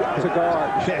 Hard to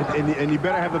guard. And you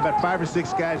better have about 5 or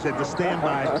 6 guys at the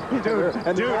standby. Dude,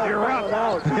 you're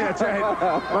up. That's right.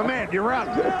 My man, you're up.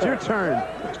 It's your turn.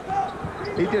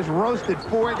 He just roasted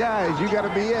 4 guys. You got to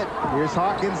be it. Here's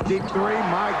Hawkins, deep 3.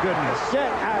 My goodness.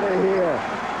 Get out of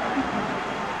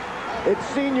here. It's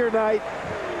senior night.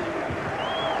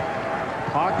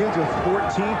 Hawkins with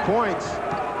 14 points.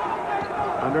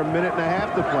 Under a minute and a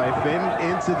half to play. Finn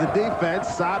into the defense.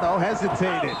 Sato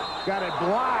hesitated. Got it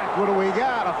blocked. What do we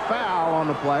got? A foul on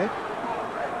the play.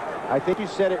 I think you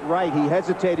said it right. He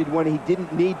hesitated when he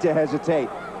didn't need to hesitate.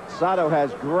 Sato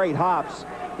has great hops.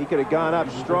 He could have gone up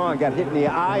strong. Got hit in the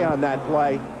eye on that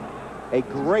play. A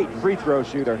great free throw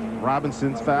shooter.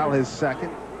 Robinson's foul, his second.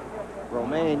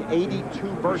 Romain,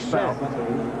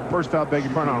 82%. First foul, beg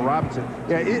your pardon, on Robinson.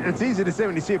 Yeah, it's easy to say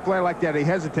when you see a player like that, he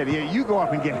hesitated. Yeah, you go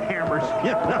up and get hammered.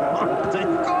 You know? Take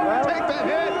that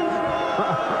hit.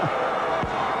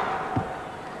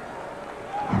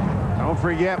 Don't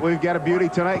forget, we've got a beauty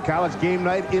tonight. College game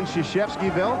night in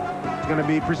Krzyzewskiville. It's going to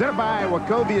be presented by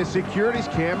Wachovia Securities,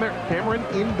 Cameron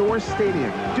Indoor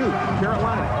Stadium. Duke,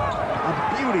 Carolina. A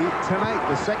beauty tonight,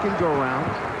 the second go-round.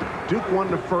 Duke won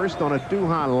the first on a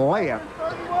Duhan layup.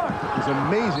 It's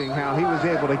amazing how he was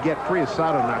able to get free as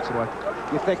Sato knocks away.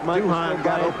 You think Mike Duhan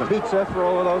got open. Pizza for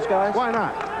all of those guys? Why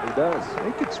not? He does.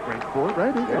 He could sprint forward,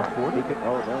 right? He could afford it.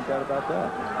 Oh, no doubt about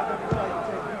that.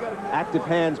 Active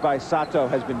hands by Sato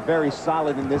has been very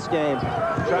solid in this game.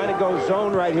 Trying to go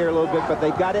zone right here a little bit, but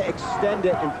they've got to extend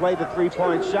it and play the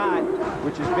three-point shot,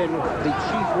 which has been the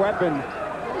chief weapon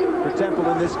for Temple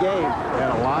in this game. Had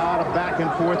a lot of back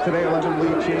and forth today. 11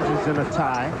 lead changes in a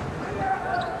tie.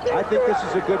 I think this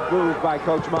is a good move by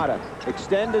Coach Mata.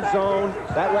 Extend the zone.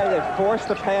 That way they force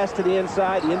the pass to the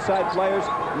inside. The inside players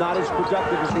not as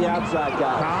productive as the outside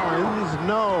guys. Collins,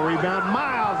 no. Rebound,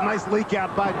 Miles. Nice leak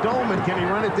out by Doellman. Can he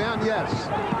run it down? Yes.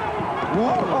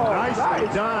 Nicely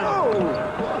done.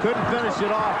 Couldn't finish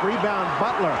it off. Rebound,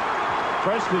 Butler.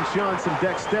 Freshman showing some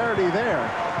dexterity there.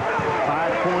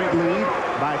 5-point lead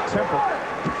by Temple.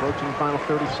 Approaching the final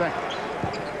 30 seconds.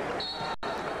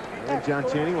 And John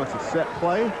Chaney wants a set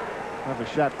play. Have a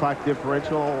shot clock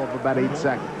differential of about 8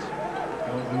 seconds.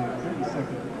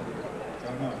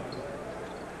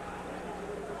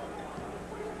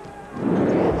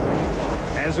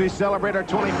 As we celebrate our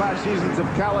 25 seasons of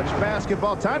college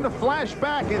basketball, time to flash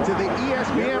back into the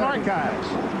ESPN archives.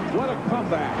 What a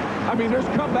comeback. I mean, there's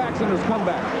comebacks and there's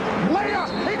comebacks. Layup!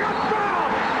 He got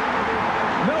fouled!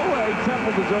 No way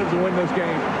Temple deserves to win this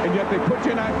game, and yet they put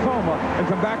you in that coma and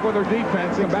come back with their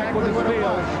defense, come back with the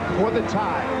steals. For the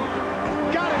tie.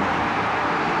 Got it!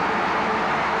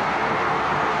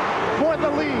 For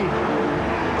the lead.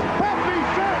 Pepe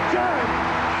Sanchez!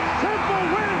 Temple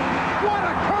wins! What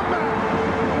a comeback!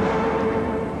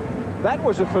 That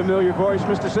was a familiar voice,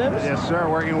 Mr. Sims. Yes, sir.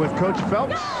 Working with Coach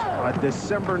Phelps a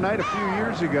December night a few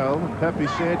years ago. Pepe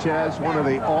Sanchez, one of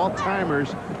the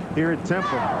all-timers here at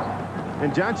Temple.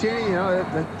 And John Chaney, you know,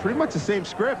 pretty much the same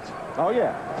script. Oh,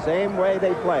 yeah. Same way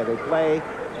they play. They play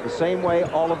the same way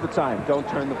all of the time. Don't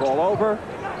turn the ball over.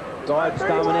 Guards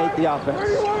dominate the offense.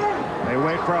 They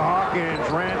wait for Hawkins.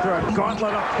 Ran through a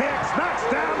gauntlet of picks. Knocks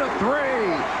down to 3.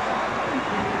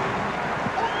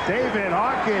 David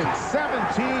Hawkins,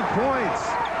 17 points.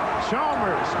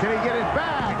 Chalmers, can he get it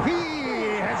back? He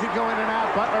has it going in and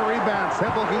out. Butler rebounds.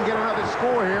 Temple can get another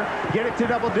score here. Get it to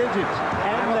double digits.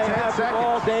 And they have the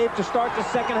ball, Dave, to start the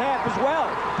second half as well.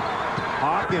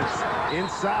 Hawkins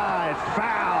inside,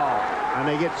 foul. And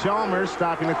they get Chalmers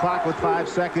stopping the clock with 5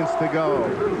 seconds to go.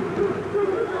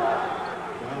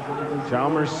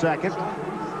 Chalmers second.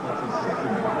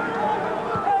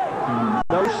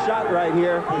 No shot right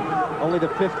here. Only the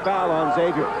 5th foul on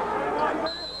Xavier.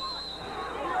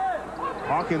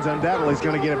 Hawkins undoubtedly is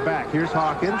going to get it back. Here's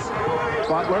Hawkins.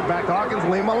 Butler back to Hawkins.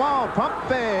 Leave him alone. Pump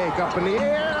fake up in the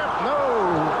air.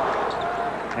 No.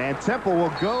 And Temple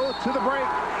will go to the break,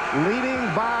 leading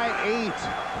by 8.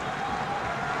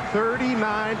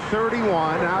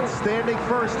 39-31. Outstanding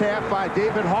first half by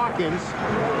David Hawkins.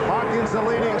 Hawkins the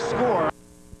leading scorer.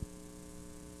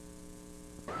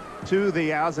 To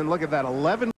the Owls, and look at that,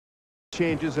 11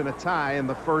 changes in a tie in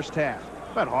the first half.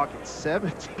 But Hawkins,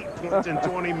 17 points in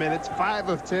 20 minutes, 5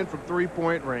 of 10 from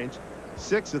three-point range.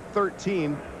 6 of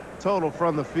 13 total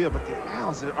from the field, but the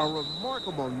Owls are a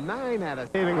remarkable 9 out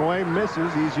of 10. Away,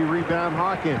 misses. Easy rebound,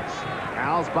 Hawkins.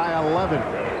 Owls by 11.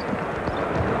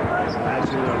 That's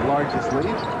their largest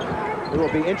lead. It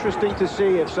will be interesting to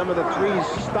see if some of the threes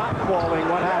stop falling.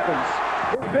 What happens?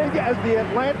 As big as the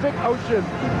Atlantic Ocean.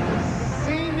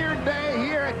 Senior day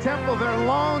here at Temple. Their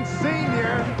lone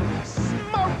senior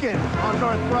smoking on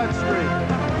North Front Street.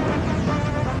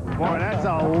 Boy, that's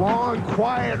a long,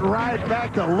 quiet ride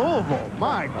back to Louisville.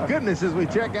 My goodness, as we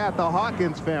check out the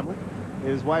Hawkins family.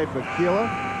 His wife, Akila,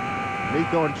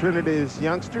 Nico and Trinity's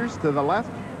youngsters to the left.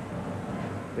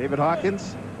 David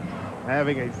Hawkins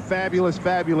having a fabulous,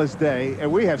 fabulous day.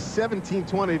 And we have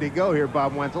 17:20 to go here,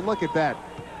 Bob Wenzel. Look at that.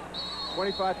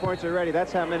 25 points already.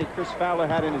 That's how many Chris Fowler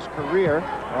had in his career. And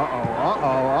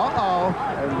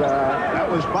that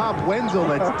was Bob Wenzel.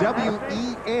 That's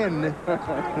W-E-N.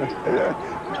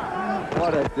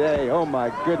 What a day. Oh, my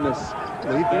goodness.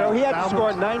 You know, he had to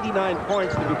score 99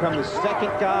 points to become the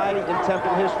second guy in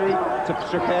Temple history to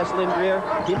surpass Lynn Greer.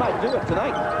 He might do it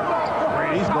tonight.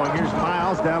 Brady's going. Here's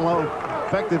Miles down low,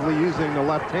 effectively using the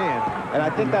left hand. And I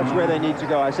think that's where they need to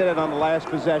go. I said it on the last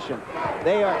possession.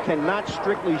 They cannot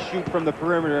strictly shoot from the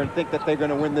perimeter and think that they're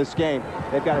going to win this game.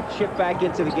 They've got to chip back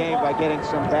into the game by getting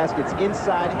some baskets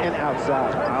inside and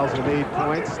outside. Miles with 8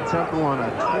 points. Temple on a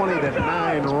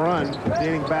 20-9 run,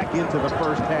 dating back into the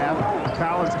first half.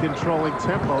 Collins controlling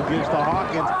tempo, gives to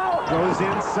Hawkins, goes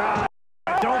inside.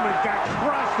 Doellman got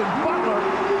crushed, and Butler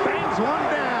bangs one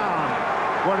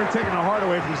down. Well, they're taking the heart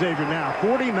away from Xavier now.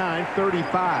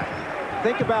 49-35.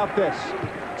 Think about this.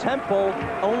 Temple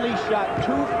only shot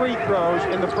 2 free throws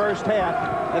in the first half,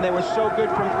 and they were so good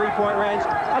from three-point range.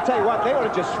 I'll tell you what, they ought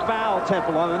to just foul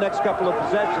Temple on the next couple of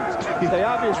possessions. They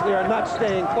obviously are not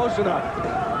staying close enough.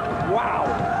 Wow.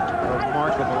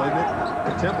 Remarkable, isn't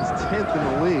it? Temple's 10th in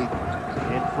the league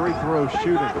in free throw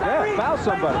shooting. Yeah, foul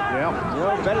somebody. Yeah. You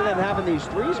know, better than having these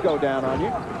threes go down on you.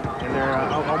 And they're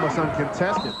almost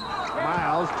uncontested.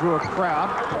 Miles drew a crowd.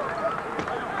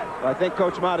 Well, I think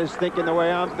Coach Mott is thinking the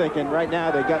way I'm thinking. Right now,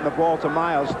 they've gotten the ball to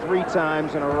Miles 3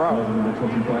 times in a row.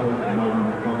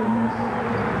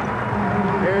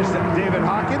 Here's David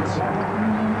Hawkins,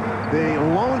 the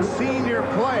lone senior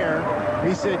player.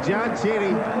 He said John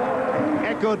Chaney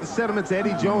echoed the sentiments of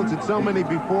Eddie Jones and so many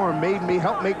before him,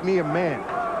 helped make me a man.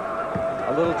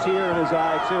 A little tear in his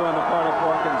eye, too, on the part of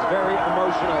Hawkins. Very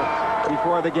emotional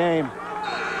before the game.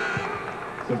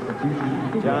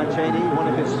 John Chaney, one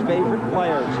of his favorite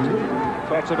players,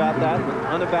 talks about that with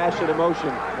unabashed emotion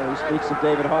when he speaks of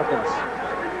David Hawkins.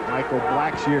 Michael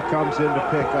Blackshear comes in to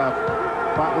pick up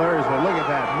Butler. Well, look at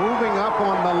that, moving up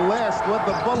on the list with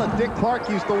the bullet. Dick Clark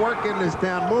used to work in this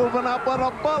town, moving up with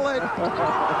a bullet.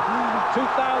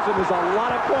 2,000 is a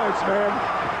lot of points, man.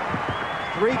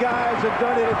 3 guys have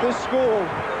done it at this school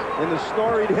in the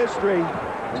storied history,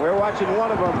 and we're watching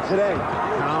one of them today.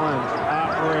 Collins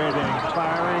operating,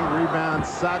 firing, rebound,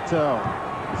 Sato.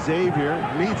 Xavier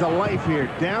needs a life here,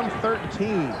 down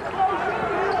 13.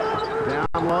 Down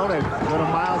low, they go to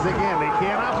Miles again. They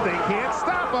can't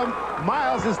stop him.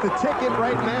 Miles is the ticket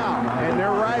right now, and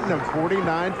they're riding him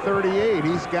 49-38.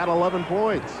 He's got 11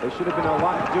 points. They should have been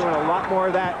doing a lot more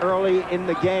of that early in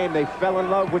the game. They fell in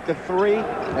love with the 3,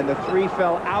 and the 3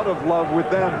 fell out of love with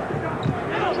them.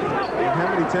 And how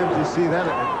many times do you see that?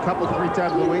 A couple, 3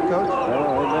 times a week, Coach?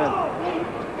 Oh, amen.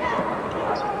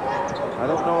 I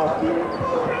don't know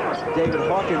if David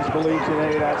Hawkins believes in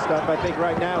any of that stuff. I think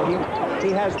right now he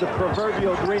has the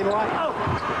proverbial green light. Oh,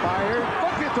 fired.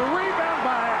 Look at the rebound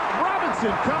by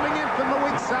Robinson coming in from the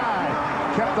weak side.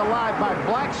 Kept alive by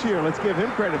Blackshear. Let's give him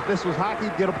credit. If this was hockey,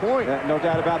 he'd get a point. No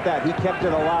doubt about that. He kept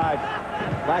it alive.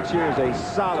 Blackshear is a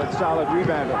solid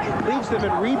rebounder. Leads them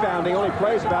in rebounding. Only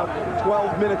plays about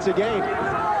 12 minutes a game.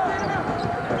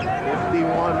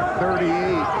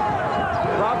 51-38.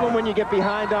 The problem when you get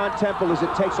behind on Temple is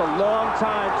it takes a long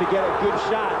time to get a good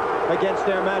shot against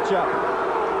their matchup.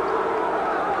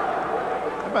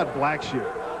 How about Blackshear?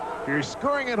 If you're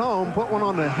scoring at home, put one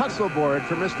on the hustle board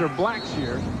for Mr.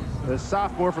 Blackshear, the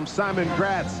sophomore from Simon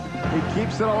Gratz. He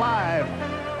keeps it alive.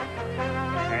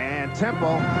 And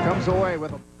Temple comes away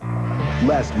with a...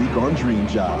 Last week on Dream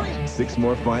Job, 6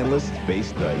 more finalists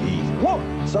faced the Heat. Whoa!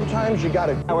 Sometimes you got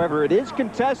it. However, it is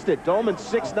contested. Doellman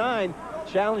 6'9".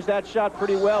 Challenged that shot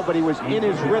pretty well, but he was in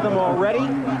his rhythm already.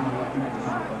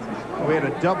 We had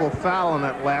a double foul on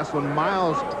that last one.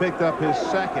 Miles picked up his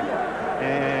second,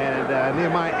 and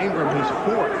Nehemiah Ingram his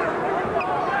 4th.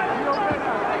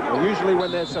 Well, usually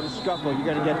when there's some scuffle, you're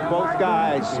going to get both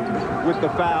guys with the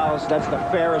fouls. That's the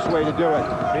fairest way to do it.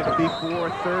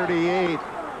 54-38.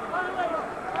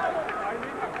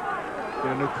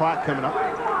 Get a new clock coming up.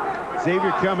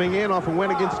 Xavier coming in off a win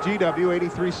against GW,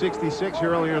 83-66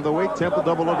 earlier in the week. Temple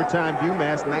double overtime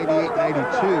UMass,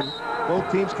 98-92.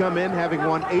 Both teams come in having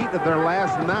won 8 of their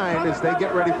last 9 as they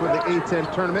get ready for the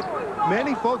A-10 tournament.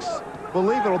 Many folks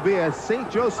believe it'll be a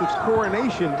St. Joseph's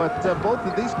coronation, but both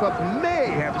of these clubs may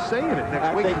have a say in it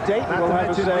next week. I think Dayton will have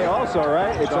a say also,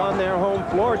 right? It's on their home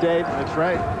floor, Dave. That's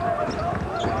right.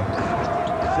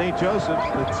 St. Joseph's,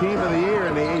 the team of the year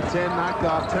in the A-10, knocked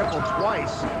off Temple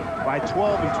twice by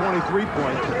 12 and 23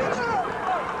 points.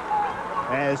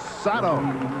 As Sato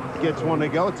gets one to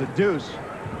go, it's a deuce.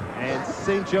 And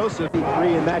St. Joseph 3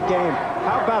 in that game.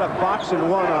 How about a box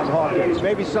and one on Hawkins?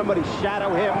 Maybe somebody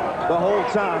shadow him the whole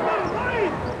time.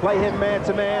 Play him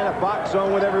man-to-man, a box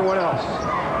zone with everyone else.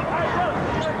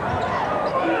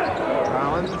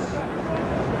 Collins gets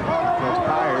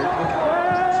tired.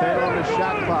 10 on the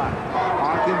shot clock.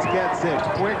 Hawkins gets it.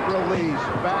 Quick release.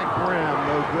 Back rim.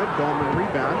 No good. Doellman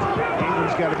rebounds.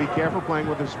 Ingram's got to be careful playing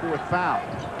with his 4th foul.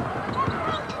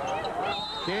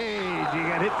 Cage, he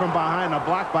got hit from behind, a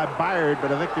block by Byard,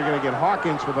 but I think they're going to get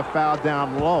Hawkins for the foul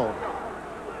down low.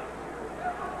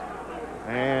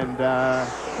 And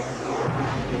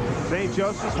St.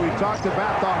 Joseph's, we talked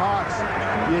about the Hawks.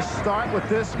 You start with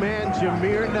this man,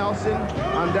 Jameer Nelson,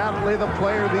 undoubtedly the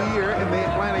player of the year in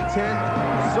the Atlantic 10.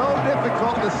 So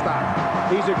difficult to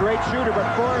stop. He's a great shooter,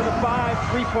 but 4 of the 5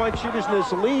 3-point shooters in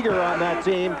this league are on that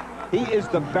team. He is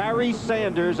the Barry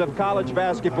Sanders of college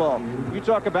basketball. You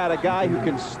talk about a guy who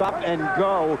can stop and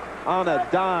go on a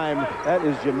dime. That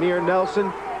is Jameer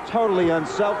Nelson. Totally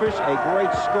unselfish, a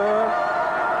great scorer.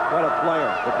 What a player.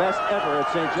 The best ever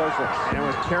at St. Joseph's. And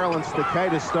with Carolyn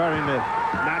Stakaitis starting to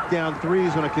knock down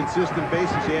threes on a consistent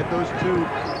basis, you had those two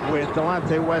with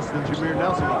Delonte West and Jameer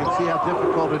Nelson. You can see how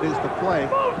difficult it is to play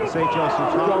St.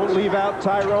 Joseph's. Don't leave out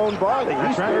Tyrone Barley.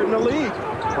 He's third in the league.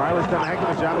 Barley's done a heck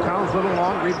of a job. Collins a little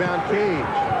long, rebound Cage.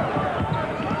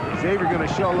 Xavier going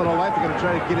to show a little life. They're going to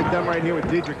try to get it done right here with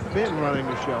Diedrich Finn running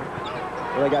the show.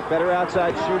 Well, they got better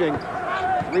outside shooting.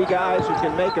 3 guys who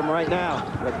can make them right now,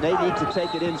 but they need to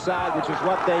take it inside, which is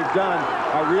what they've done.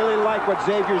 I really like what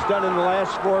Xavier's done in the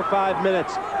last 4 or 5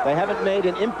 minutes. They haven't made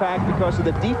an impact because of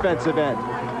the defensive end.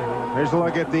 Here's a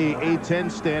look at the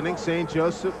A-10 standing. St.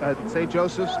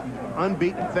 Joseph's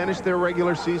unbeaten, finished their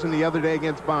regular season the other day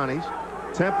against Bonnie's.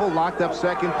 Temple locked up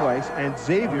 2nd place, and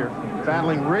Xavier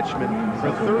battling Richmond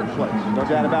for 3rd place. No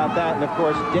doubt about that. And of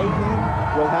course, Dayton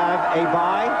will have a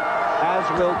bye, as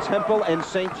will Temple and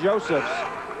St. Joseph's.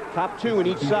 Top 2 in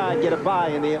each side get a bye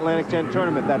in the Atlantic 10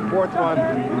 tournament. That 4th one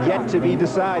yet to be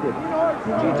decided.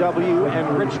 GW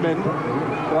and Richmond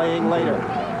playing later.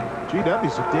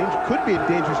 GW's could be a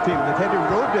dangerous team. They've had their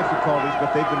road difficulties,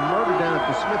 but they've been murdered down at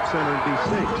the Smith Center in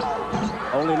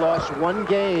D.C. Only lost 1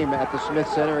 game at the Smith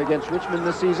Center against Richmond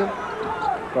this season,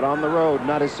 but on the road,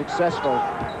 not as successful.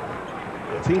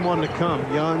 Team on to come,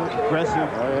 young, aggressive.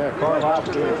 Oh yeah, Carl Hobbs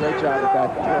doing a great job at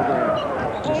that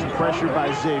program. Just pressured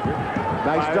by Xavier.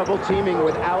 Nice double teaming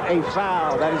without a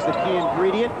foul. That is the key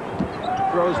ingredient.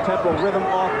 Throws Temple rhythm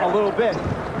off a little bit,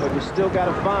 but you still got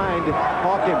to find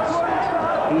Hawkins.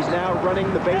 He's now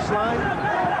running the baseline,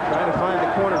 trying to find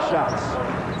the corner shots.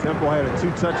 Temple had a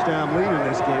 2-touchdown lead in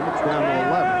this game. It's down to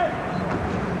 11.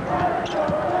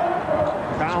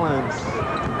 Collins,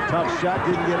 tough shot,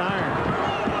 didn't get iron.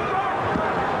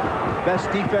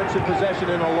 Best defensive possession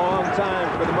in a long time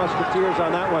for the Musketeers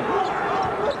on that one.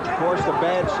 Of course, the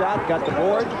bad shot got the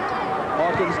board.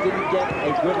 Hawkins didn't get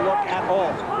a good look at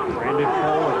all. Brandon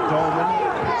Cole with Doellman,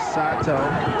 Sato,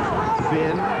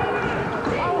 Finn,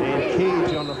 and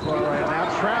Cage on the floor right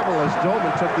now. Travel as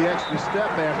Doellman took the extra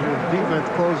step after the defense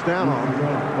closed down on him.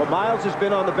 Well, Miles has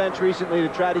been on the bench recently to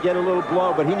try to get a little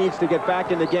blow, but he needs to get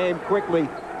back in the game quickly.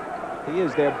 He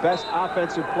is their best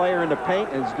offensive player in the paint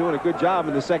and is doing a good job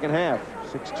in the 2nd half.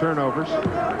 6 turnovers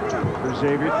for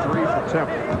Xavier, 3 for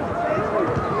Temple.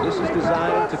 This is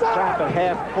designed to trap at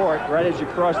half court right as you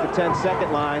cross the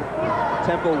 10-second line.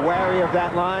 Temple wary of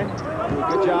that line. Do a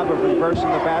good job of reversing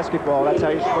the basketball. That's how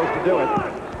you're supposed to do it.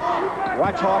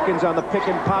 Watch Hawkins on the pick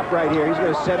and pop right here. He's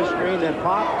going to set a screen, then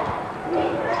pop.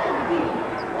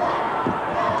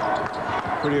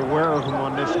 Pretty aware of him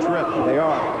on this trip. They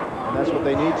are, and that's what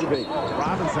they need to be.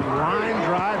 Robinson, line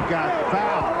drive, got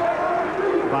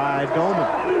fouled by Doellman.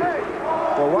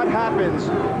 Well, what happens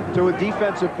to a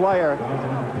defensive player?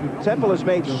 Temple has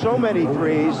made so many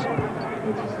threes.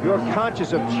 You're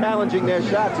conscious of challenging their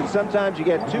shots, and sometimes you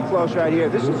get too close right here.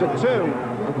 This is a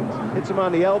 2. Hits him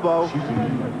on the elbow.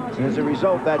 And as a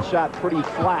result, that shot pretty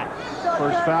flat.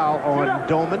 First foul on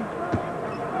Doellman.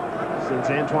 Sends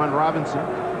Antoine Robinson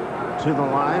to the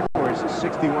line, where he's a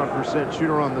 61%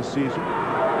 shooter on the season.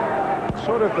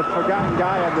 Sort of the forgotten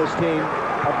guy on this team.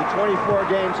 Of the 24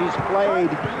 games he's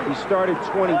played, he started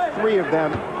 23 of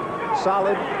them.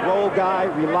 Solid role guy,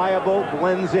 reliable,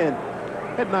 blends in.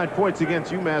 Had 9 points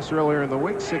against UMass earlier in the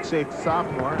week. 6'8"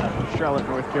 sophomore out of Charlotte,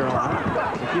 North Carolina.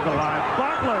 To keep it alive.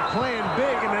 Butler playing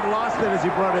big and then lost it as he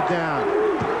brought it down.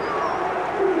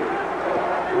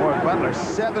 Boy, Butler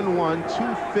 7'1",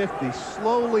 250,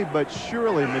 slowly but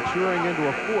surely maturing into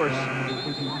a force,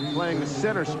 playing the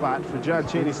center spot for John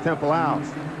Chaney's Temple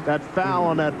Owls. That foul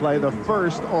on that play, the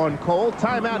first on Cole.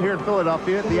 Timeout here in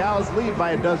Philadelphia. The Owls lead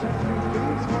by a dozen.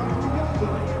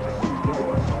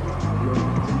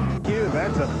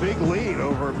 That's a big lead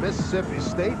over Mississippi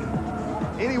State.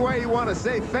 Any way you want to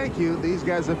say thank you, these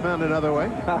guys have found another way.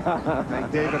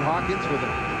 Thank David Hawkins for the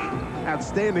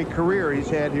outstanding career he's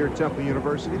had here at Temple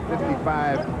University.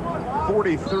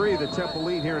 55-43, the Temple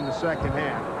lead here in the second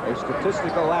half. A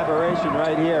statistical aberration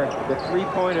right here. The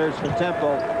three-pointers for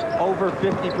Temple, over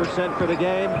 50% for the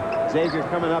game. Xavier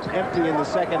coming up empty in the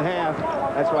second half.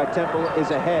 That's why Temple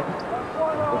is ahead.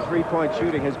 The three-point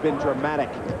shooting has been dramatic.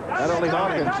 Not only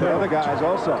Hawkins, but other guys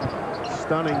also.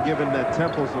 Stunning, given that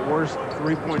Temple's the worst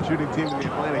three-point shooting team in the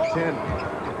Atlantic 10.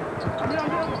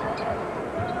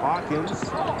 Hawkins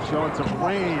showing some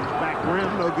range. Back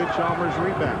rim, no good. Chalmers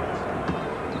rebounds.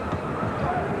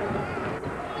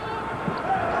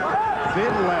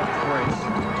 Thin left break.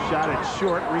 Shot it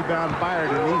short. Rebound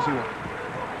Byard, an easy one.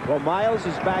 Well, Miles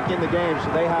is back in the game, so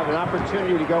they have an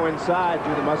opportunity to go inside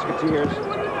through the Musketeers.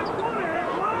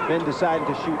 Finn decided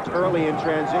to shoot early in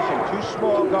transition. Two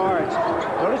small guards.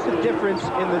 Notice the difference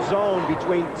in the zone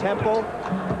between Temple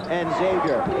and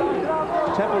Xavier.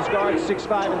 Temple's guards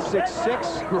 6'5" and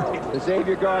 6'6". The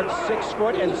Xavier guards 6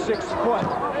 foot and 6 foot.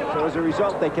 So as a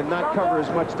result, they cannot cover as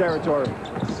much territory.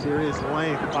 Serious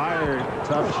length. Byard,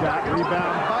 tough shot.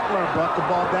 Rebound. Butler brought the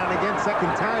ball down again.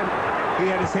 Second time he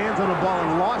had his hands on the ball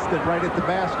and lost it right at the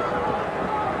basket.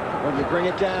 When you bring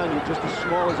it down, you're just as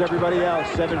small as everybody else.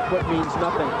 7 foot means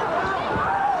nothing.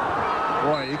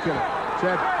 Boy, you could have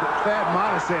said Thad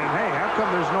Mata saying, hey, how come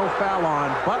there's no foul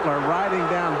on Butler riding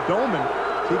down Doellman?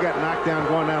 He got knocked down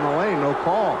going down the lane, no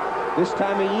call. This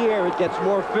time of year, it gets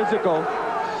more physical.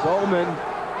 Doellman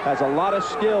has a lot of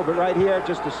skill, but right here,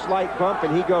 just a slight bump,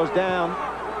 and he goes down.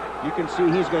 You can see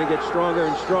he's going to get stronger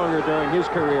and stronger during his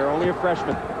career. Only a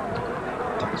freshman.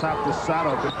 Top to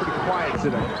Sato, been pretty quiet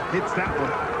today. Hits that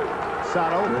one.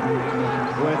 Sato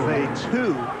with a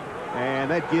 2, and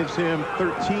that gives him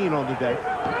 13 on the day.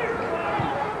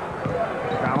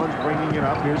 Collins bringing it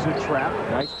up. Here's a trap.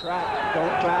 Nice trap.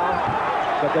 Don't foul,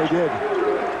 but they did.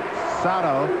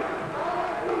 Sato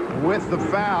with the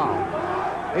foul.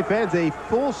 Hey fans, a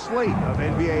full slate of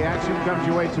NBA action comes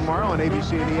your way tomorrow on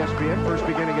ABC and ESPN. First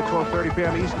beginning at 12:30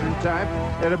 p.m. Eastern Time.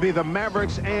 It'll be the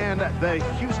Mavericks and the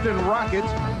Houston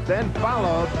Rockets, then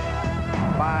followed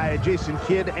by Jason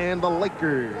Kidd and the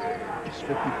Lakers.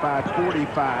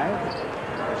 55-45.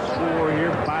 Score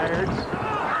here, Byard.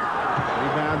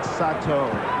 Rebound Sato.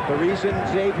 The reason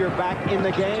Xavier back in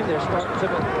the game, they're starting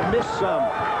to miss some.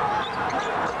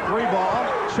 3 ball,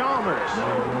 Chalmers.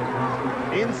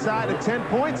 Inside of 10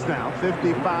 points now,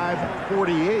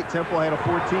 55-48. Temple had a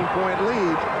 14-point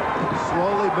lead.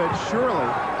 Slowly but surely,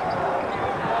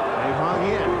 they hung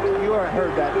in. You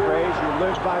heard that phrase, you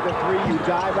live by the 3, you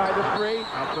die by the 3.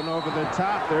 Up and over the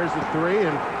top, there's the 3,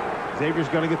 and Xavier's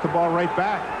going to get the ball right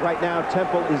back. Right now,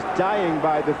 Temple is dying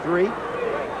by the 3.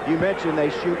 You mentioned they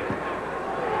shoot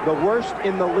the worst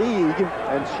in the league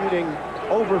and shooting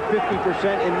over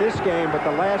 50% in this game, but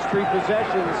the last 3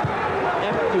 possessions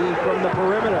empty from the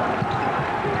perimeter.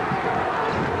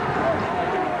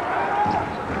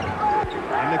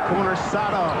 In the corner,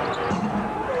 Sato.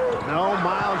 No,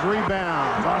 Miles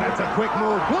rebounds. Oh, that's a quick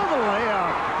move. Global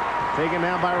layup. Taken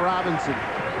down by Robinson.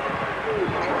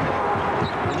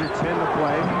 Under 10 to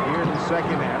play here in the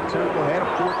second half. Temple had a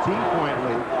 14-point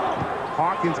lead.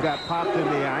 Hawkins got popped in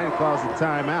the eye and calls a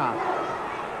timeout.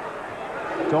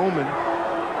 Doellman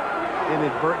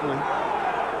inadvertently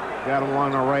got him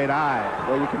on the right eye.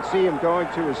 Well, you can see him going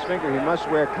to his finger. He must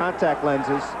wear contact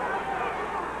lenses.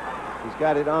 He's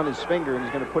got it on his finger, and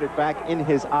he's going to put it back in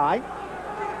his eye.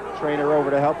 Trainer over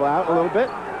to help out a little bit.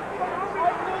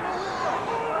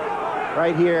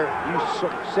 Right here, you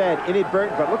said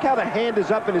inadvertent, but look how the hand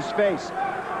is up in his face.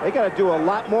 They got to do a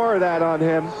lot more of that on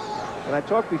him. And I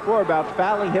talked before about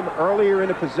fouling him earlier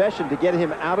in a possession to get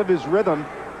him out of his rhythm.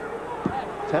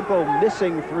 Temple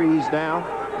missing 3s now.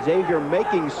 Xavier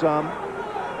making some.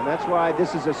 And that's why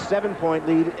this is a 7-point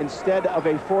lead instead of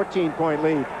a 14-point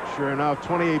lead. Sure enough,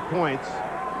 28 points.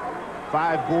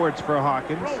 5 boards for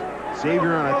Hawkins.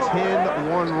 Xavier on a 10-1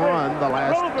 run the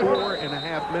last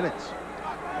 4.5 minutes.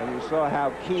 And you saw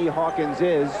how key Hawkins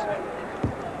is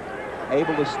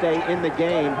able to stay in the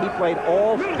game. He played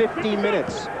all 50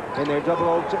 minutes in their double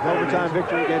overtime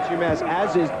victory against UMass,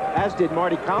 as did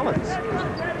Marty Collins.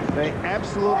 They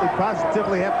absolutely,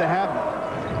 positively have to have them.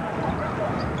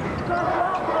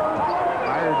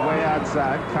 Fired way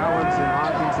outside. Collins and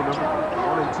Hawkins, the number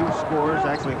 1 and 2 scorers.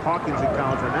 Actually, Hawkins and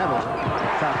Collins are now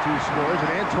top 2 scorers.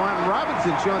 And Antoine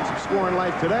Robinson showing some scoring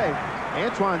life today.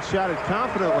 Antoine shot it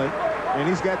confidently, and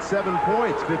he's got 7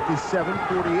 points,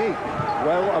 57-48.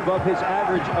 Well above his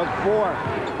average of 4.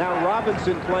 Now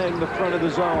Robinson playing the front of the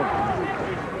zone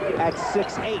at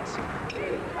 6'8".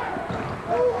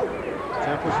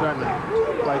 Temple starting to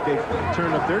look like they've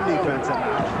turned up their defense a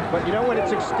notch. But you know, when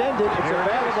it's extended, it's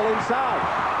available inside.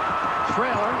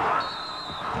 Trailer.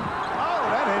 Oh,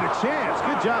 that had a chance.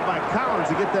 Good job by Collins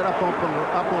to get that up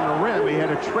on the rim. He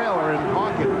had a trailer in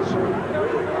Hawkins.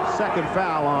 Second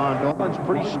foul on. Doellman's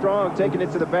pretty strong, taking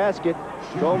it to the basket.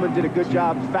 Doellman did a good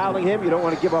job fouling him. You don't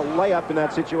want to give a layup in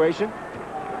that situation.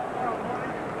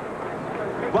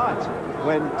 But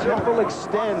when Temple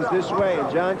extends this way and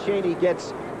John Chaney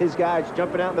gets his guys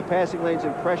jumping out in the passing lanes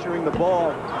and pressuring the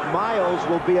ball, Miles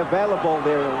will be available.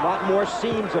 There are a lot more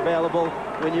seams available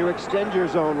when you extend your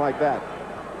zone like that.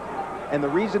 And the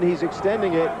reason he's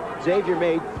extending it, Xavier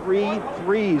made 3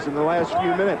 threes in the last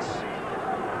few minutes.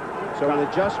 So an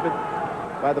adjustment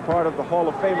by the part of the Hall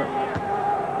of Famer.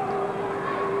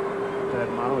 That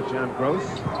model with John Gross.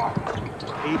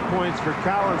 8 points for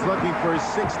Collins, looking for his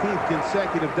 16th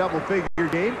consecutive double-figure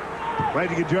game.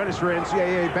 Ready to join us for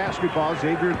NCAA basketball.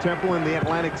 Xavier Temple in the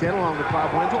Atlantic 10 along with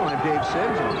Bob Wenzel. I'm Dave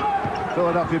Sims,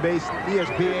 Philadelphia-based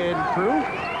ESPN crew.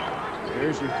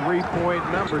 There's your 3-point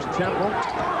numbers. Temple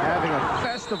having a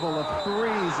festival of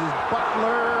threes. Is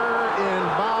Butler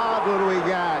involved? What do we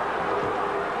got?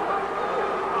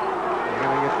 They're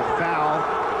going to get the foul,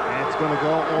 and it's going to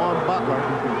go on Butler,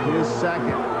 his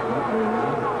second.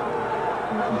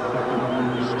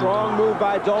 Strong move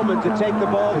by Doellman to take the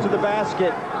ball to the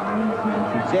basket.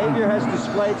 Xavier has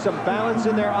displayed some balance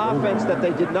in their offense that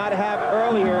they did not have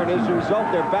earlier, and as a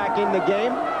result, they're back in the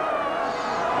game.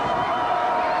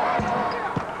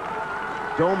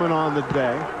 Doellman on the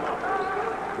day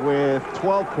with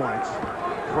 12 points.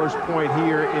 First point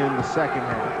here in the second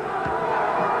half.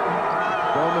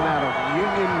 Doellman out of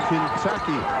Union,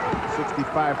 Kentucky,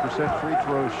 65% free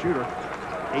throw shooter.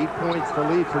 8 points the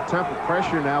lead for Temple.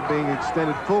 Pressure now being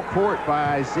extended full court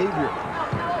by Xavier.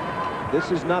 This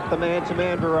is not the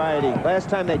man-to-man variety. Last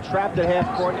time they trapped at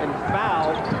half court and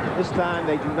fouled. This time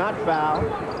they do not foul.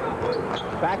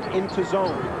 Back into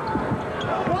zone.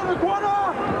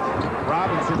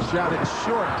 Robinson shot it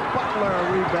short. Butler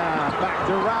rebound. Back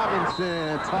to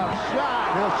Robinson. Tough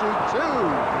shot. He'll shoot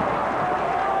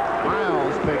 2.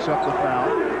 Miles picks up the foul.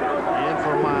 And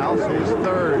for Miles, his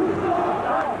third.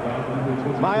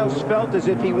 Miles felt as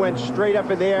if he went straight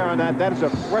up in the air on that. That is a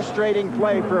frustrating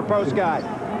play for a post guy.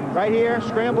 Right here,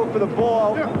 scramble for the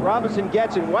ball. Robinson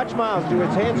gets it. Watch Miles. Do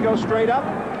his hands go straight up?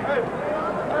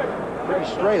 Pretty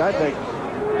straight, I think.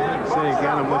 So he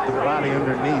got him with the body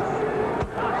underneath.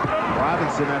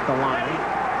 Robinson at the line.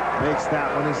 Makes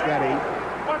that one. He's got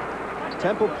 8.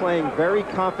 Temple playing very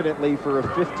confidently for a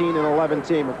 15-11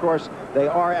 team. Of course, they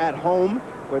are at home,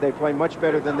 where they play much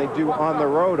better than they do on the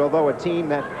road, although a team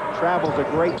that travels a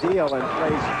great deal and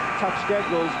plays tough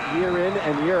schedules year in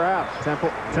and year out. Temple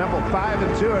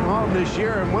 5-2 at home this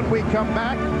year, and when we come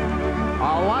back,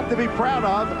 a lot to be proud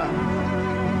of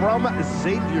from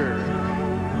Xavier.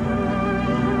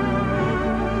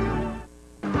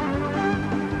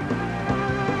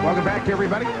 Welcome back,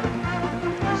 everybody.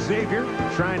 Xavier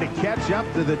trying to catch up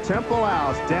to the Temple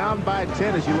Owls, down by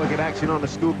 10 as you look at action on the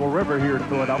Schuylkill River here in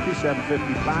Philadelphia.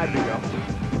 7:55 to go.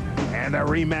 And a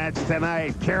rematch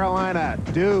tonight, Carolina,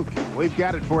 Duke. We've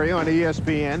got it for you on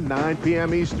ESPN, 9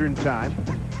 p.m. Eastern time.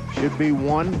 Should be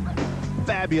one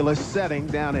fabulous setting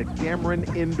down at Cameron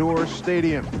Indoor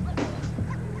Stadium.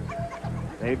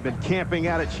 They've been camping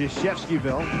out at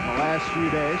Krzyzewskiville the last few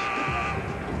days.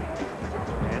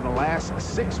 And the last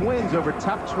 6 wins over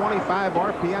top 25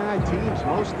 RPI teams,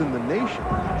 most in the nation.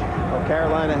 Well,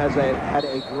 Carolina has had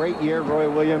a great year. Roy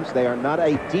Williams, they are not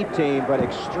a deep team, but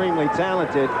extremely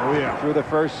talented through the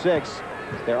first 6.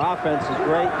 Their offense is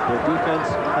great. Their defense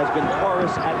has been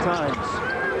porous at times.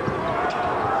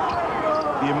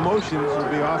 The emotions will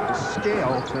be off the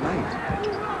scale tonight.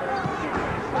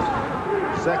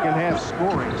 Second half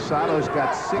scoring. Sato's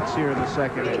got 6 here in the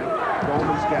second half.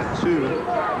 Doellman's got 2.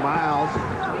 Miles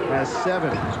has 7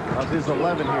 of his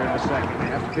 11 here in the second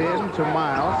half. Finn to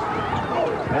Miles.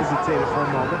 Hesitated for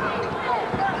a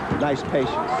moment. Nice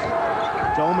patience.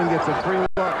 Doellman gets a free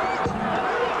look.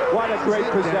 What a great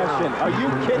possession. Are you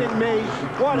kidding me?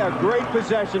 What a great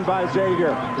possession by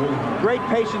Xavier. Great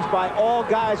patience by all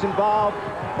guys involved,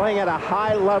 playing at a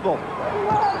high level.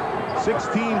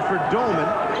 16 for Doellman.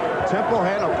 Temple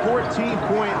had a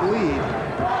 14-point lead.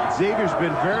 Xavier's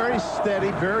been very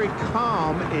steady, very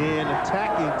calm in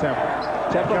attacking Temple.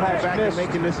 Temple has back missed. and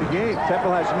making this a game.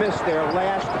 Temple has missed their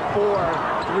last 4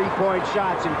 3-point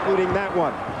shots, including that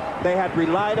one. They had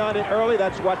relied on it early.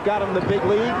 That's what got them the big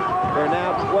lead. They're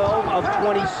now 12 of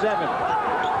 27.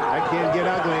 That can get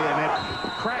ugly, and it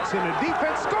cracks into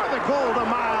defense. Score the goal to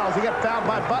Miles. He got fouled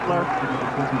by Butler.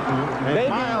 And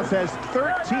Miles has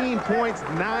 13 points,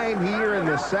 9 here in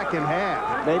the second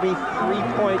half. Maybe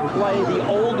 3-point play the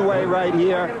old way right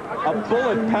here. A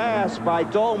bullet pass by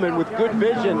Doellman with good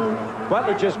vision.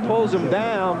 Butler just pulls him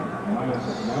down.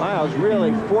 Miles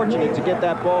really fortunate to get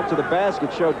that ball to the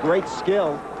basket. Showed great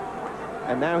skill.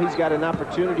 And now he's got an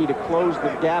opportunity to close the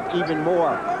gap even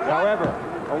more. However,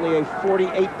 only a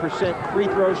 48% free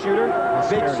throw shooter.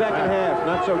 Big second half,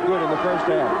 not so good in the first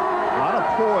half. A lot of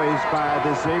poise by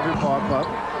the Xavier ball club.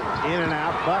 In and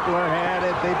out. Butler had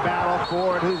it. They battle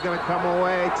for it. Who's going to come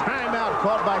away? Timeout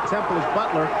called by Temple as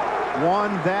Butler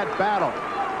won that battle.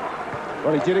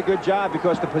 Well, he did a good job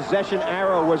because the possession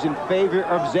arrow was in favor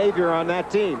of Xavier on that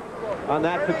team, on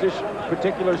that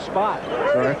particular spot.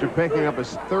 So after picking up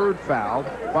his 3rd foul,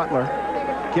 Butler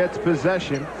gets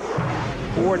possession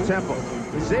for Temple.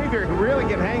 Xavier really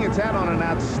can hang its hat on an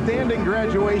outstanding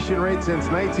graduation rate since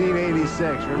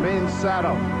 1986. Romain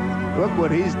Sato, look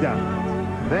what he's done.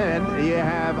 Then you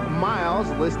have Miles,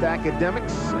 list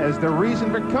academics, as the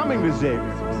reason for coming to Xavier.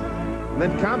 And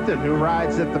then Compton, who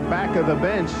rides at the back of the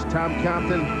bench. Tom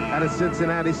Compton out of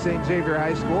Cincinnati St. Xavier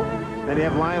High School. Then you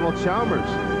have Lionel Chalmers,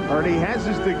 already has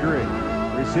his degree,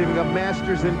 receiving a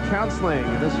master's in counseling.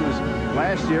 And this was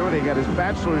last year when he got his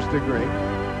bachelor's degree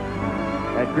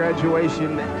at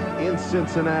graduation in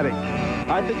Cincinnati.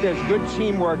 I think there's good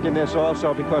teamwork in this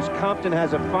also because Compton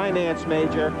has a finance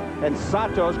major and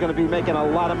Sato is going to be making a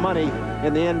lot of money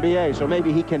in the NBA, so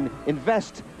maybe he can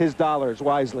invest his dollars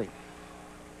wisely.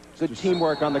 Good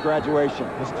teamwork on the graduation.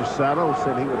 Mr. Sato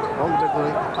said he would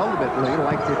ultimately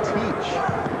like to teach.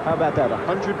 How about that?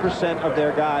 100% of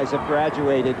their guys have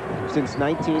graduated since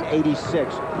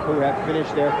 1986 who have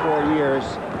finished their 4 years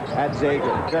at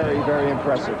Xavier. Very, very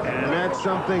impressive. And that's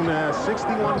something,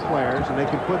 61 players, and they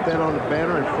can put that on the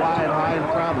banner and fly it high and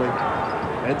proudly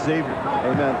at Xavier.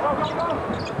 Amen.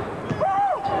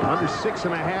 Under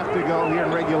 6.5 to go here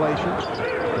in regulation.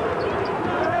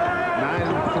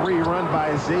 9-3 run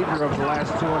by Xavier over the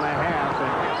last 2.5,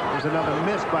 and there's another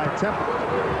miss by Temple.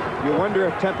 You wonder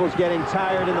if Temple's getting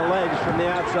tired in the legs from the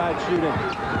outside shooting.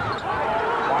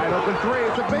 Wide open 3,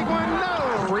 it's a big one, no!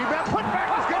 Rebound, put back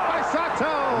is good by Sato!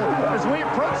 As we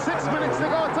approach 6 minutes to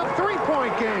go, it's a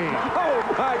 3-point game. Oh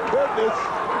my goodness!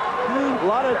 A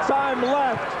lot of time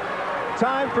left.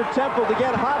 Time for Temple to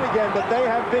get hot again, but they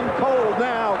have been cold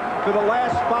now for the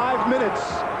last 5 minutes.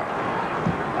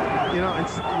 You know,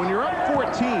 when you're up 14,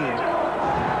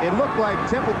 it looked like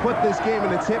Temple put this game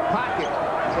in its hip pocket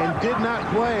and did not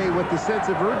play with the sense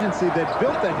of urgency that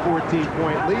built that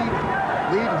 14-point lead.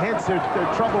 Hence their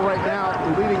trouble right now,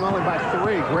 leading only by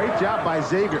 3. Great job by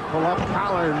Xavier. Pull up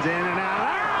Collins, in and out.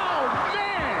 Oh,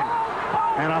 man!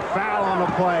 And a foul on the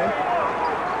play.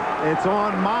 It's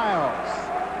on Miles.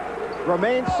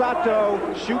 Romain Sato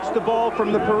shoots the ball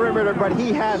from the perimeter, but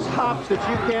he has hops that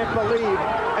you can't believe.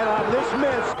 And on this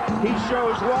miss, he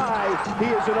shows why he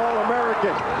is an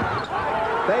All-American.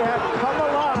 They have come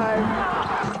alive,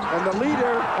 and the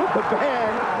leader of the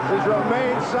band is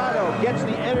Romain Sato. Gets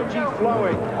the energy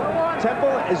flowing.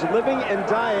 Temple is living and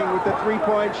dying with the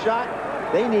 3-point shot.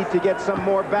 They need to get some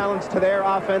more balance to their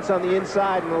offense on the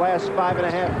inside in the last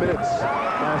 5.5 minutes.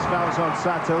 Last foul's on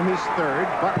Sato, his 3rd.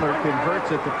 Butler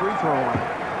converts at the free throw line.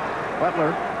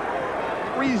 Butler,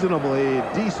 reasonably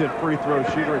decent free throw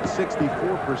shooter at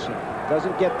 64%.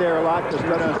 Doesn't get there a lot, just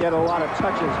doesn't get a lot of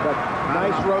touches, but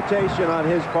nice rotation on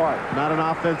his part. Not an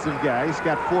offensive guy. He's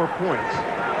got 4 points.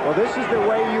 Well, this is the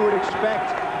way you would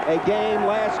expect a game,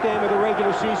 last game of the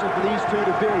regular season for these two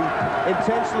to be.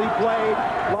 Intensely played,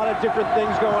 a lot of different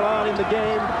things going on in the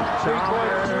game.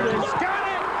 3-point shooting. Got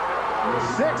it!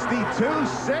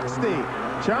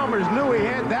 62-60. Chalmers knew he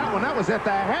had that one. That was at the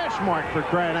hash mark, for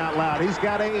crying out loud. He's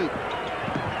got 8.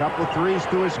 Couple threes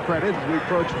to his credit as we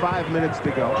approach 5 minutes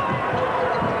to go.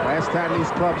 Last time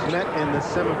these clubs met in the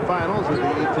semifinals of the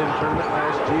E10 tournament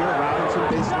last year, Robinson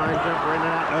baseline jumper in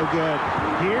and out, no good.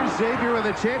 Here's Xavier with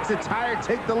a chance to tie or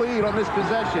take the lead on this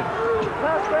possession.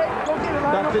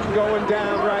 Nothing going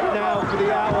down right now for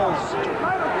the Owls.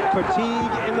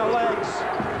 Fatigue in the legs.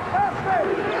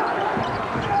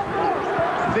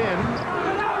 Finn.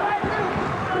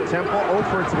 Temple 0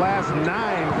 for its last 9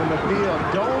 from the field.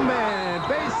 Doellman,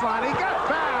 baseline, he got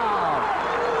fouled.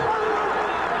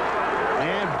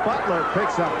 And Butler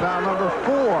picks up foul number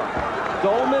 4.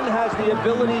 Doellman has the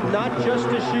ability not just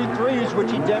to shoot threes,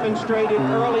 which he demonstrated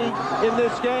early in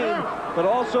this game, but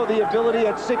also the ability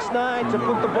at 6'9" to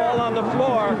put the ball on the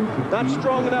floor. Not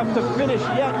strong enough to finish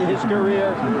yet in his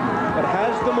career, but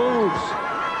has the moves.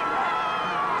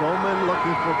 Doellman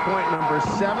looking for point number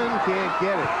 7, can't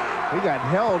get it. He got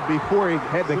held before he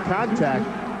had the contact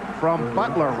from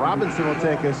Butler. Robinson will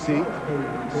take a seat.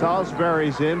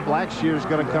 Salisbury's in. Blackshear's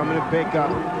going to come in and pick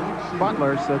up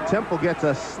Butler. So Temple gets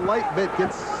a slight bit,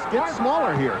 gets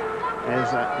smaller here.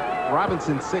 As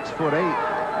Robinson's 6'8",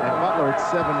 and Butler at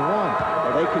 7'1".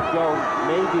 Well, they could go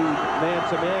maybe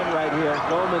man-to-man right here.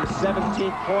 Doellman's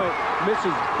 17th point,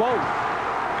 misses both.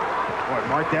 Boy,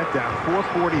 mark that down.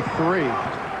 4:43.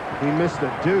 He missed a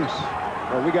deuce.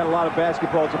 Well, we got a lot of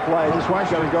basketball to play. This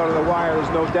one's going to go to the wire. There's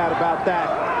no doubt about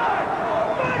that.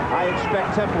 I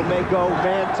expect Temple may go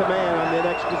man-to-man on their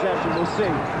next possession. We'll see.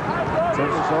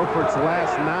 Temple's 0 for its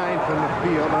last 9 from the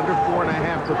field. Under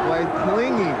 4.5 to play.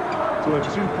 Clinging to a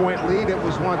 2-point lead. It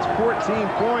was once 14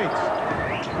 points.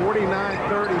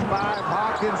 49-35.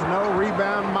 Hawkins, no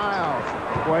rebound. Miles.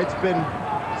 Boy, it's been...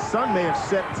 Sun may have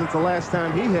set since the last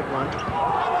time he hit one.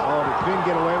 Oh, did Finn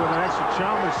get away with an extra?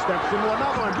 Chalmers steps into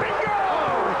another one. Bingo!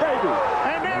 Baby!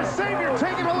 And there's Xavier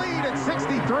taking the lead at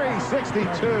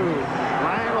 63-62.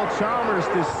 Lionel Chalmers,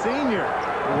 the senior,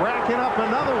 racking up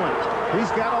another one. He's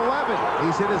got 11.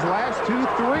 He's hit his last 2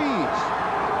 threes.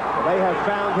 Well, they have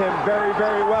found him very,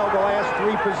 very well the last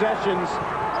 3 possessions.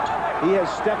 He has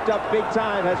stepped up big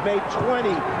time, has made 20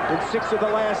 in 6 of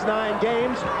the last 9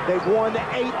 games. They've won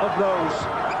 8 of those.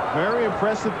 Very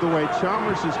impressive the way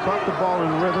Chalmers has caught the ball in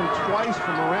rhythm twice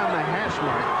from around the hash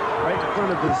mark, right in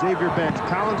front of the Xavier bench.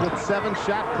 Collins with 7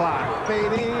 shot clock.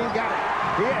 Fading, got it.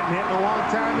 He hadn't hit in a long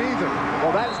time either.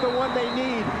 Well, that's the one they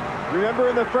need. Remember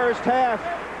in the first half,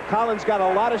 Collins got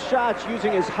a lot of shots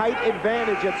using his height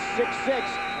advantage at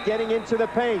 6'6", getting into the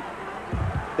paint.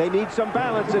 They need some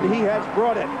balance, and he has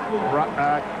brought it.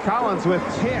 Collins with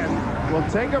 10. We'll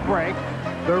take a break.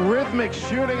 The rhythmic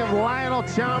shooting of Lionel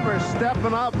Chalmers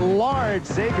stepping up large.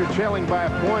 Xavier trailing by a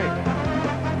point.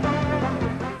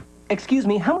 Excuse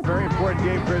me, how much? Very important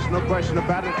game, Chris, no question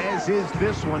about it, as is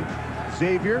this one.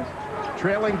 Xavier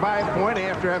trailing by a point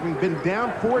after having been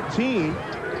down 14.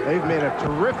 They've made a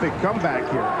terrific comeback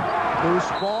here. Loose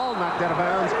ball knocked out of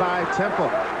bounds by Temple.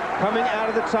 Coming out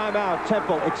of the timeout,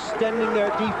 Temple extending their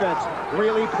defense,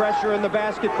 really pressuring the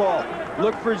basketball.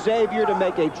 Look for Xavier to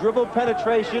make a dribble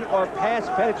penetration or pass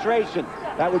penetration.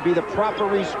 That would be the proper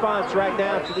response right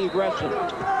now to the aggression.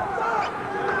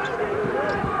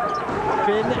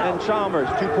 Finn and Chalmers,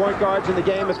 2 point guards in the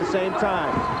game at the same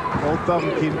time. Both of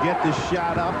them can get the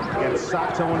shot up. Got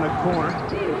Sato in the corner.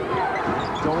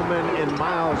 Doellman and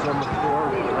Miles on the floor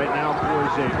right now for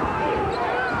Xavier.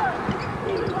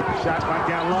 Shot back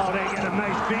down low. They get a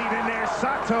nice feed in there.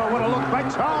 Sato, what a look by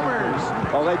Chalmers.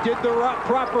 Well, they did the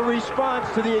proper response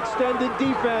to the extended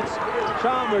defense.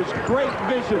 Chalmers, great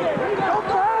vision.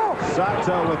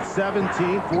 Sato with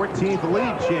 14th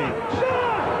lead change.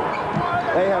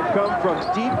 They have come from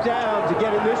deep down to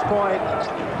get in this point.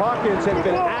 Hawkins has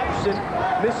been absent,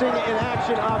 missing in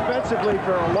action offensively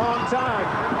for a long time.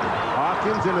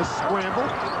 Hawkins in a scramble,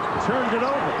 turned it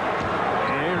over.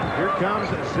 Here comes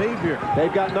Xavier.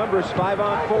 They've got numbers 5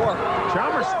 on 4.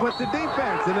 Chalmers split the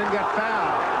defense and then got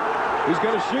fouled. He's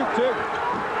going to shoot too.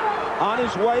 On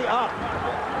his way up.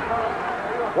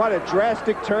 What a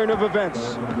drastic turn of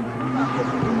events.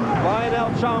 Lionel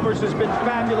Chalmers has been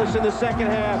fabulous in the second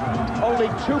half. Only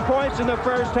 2 points in the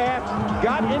first half.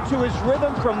 Got into his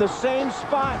rhythm from the same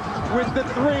spot with the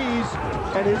threes.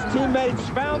 And his teammates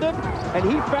found him, and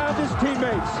he found his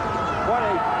teammates. What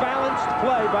a balanced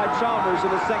play by Chalmers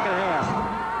in the second half.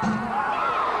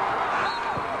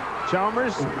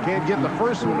 Chalmers can't get the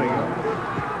first one to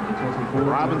go.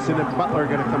 Robinson and Butler are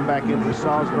going to come back in for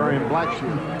Salisbury and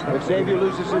Blackshear. If Xavier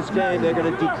loses this game, they're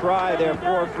going to decry their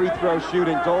 4 free throw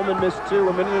shooting. Doellman missed 2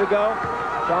 a minute ago.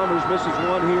 Chalmers misses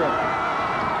 1 here.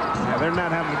 Yeah, they're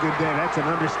not having a good day. That's an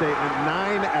understatement.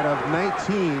 9 out of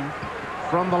 19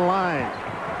 from the line.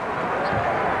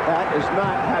 That is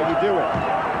not how you do it.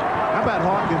 How about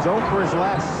Hawkins 0 for his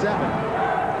last 7?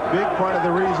 Big part of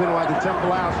the reason why the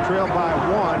Temple Owls trail by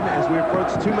 1 as we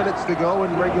approach 2 minutes to go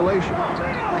in regulation.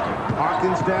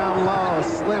 Hawkins down low,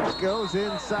 slips, goes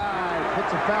inside,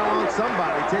 puts a foul on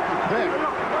somebody. Take your pick.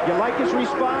 You like his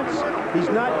response? He's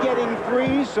not getting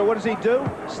threes, so what does he do?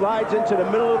 Slides into the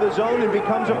middle of the zone and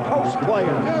becomes a post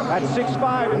player. At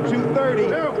 6'5" and 230,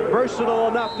 versatile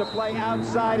enough to play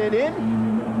outside and in.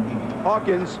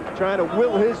 Hawkins trying to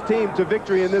will his team to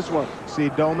victory in this one. See,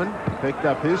 Doellman picked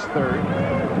up his third.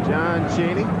 John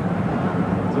Chaney.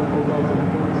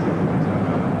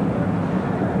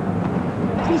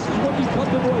 This is what you come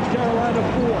to North Carolina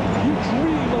for. You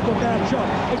dream of a matchup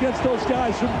against those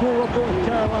guys from Durham, North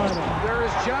Carolina. There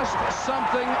is just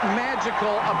something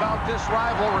magical about this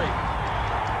rivalry.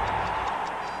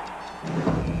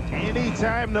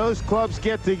 Anytime those clubs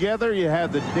get together, you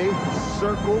have the date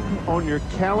circled on your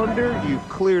calendar. You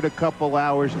cleared a couple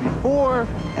hours before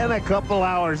and a couple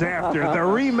hours after. The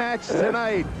rematch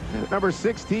tonight. Number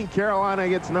 16, Carolina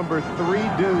against number 3,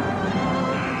 Duke.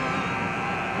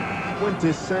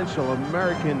 Quintessential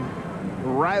American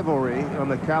rivalry on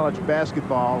the college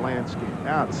basketball landscape.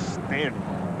 Outstanding.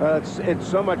 It's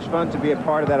so much fun to be a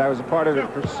part of that. I was a part of it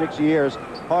for 6 years.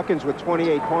 Hawkins with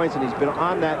 28 points, and he's been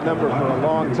on that number for a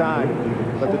long time.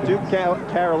 But the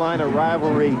Duke-Carolina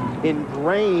rivalry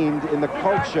ingrained in the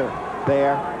culture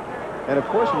there, and of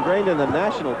course ingrained in the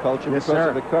national culture because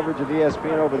of the coverage of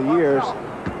ESPN over the years,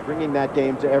 bringing that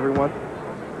game to everyone.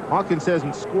 Hawkins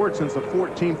hasn't scored since the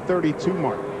 14:32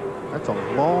 mark. That's a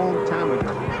long time ago.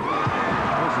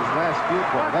 That was his last field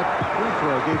goal. That free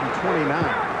throw gave him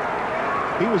 29.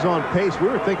 He was on pace. We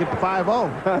were thinking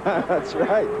 5-0. That's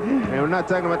right. And we're not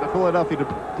talking about the Philadelphia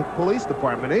Police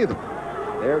Department either.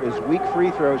 There is weak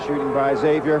free throw shooting by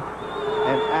Xavier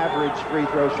and average free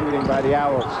throw shooting by the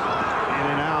Owls. In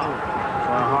and out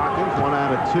for Hawkins. 1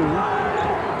 out of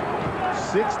 2.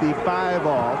 65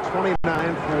 all. 29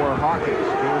 for Hawkins.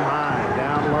 Game high.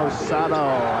 Down low. Sato.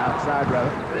 Outside,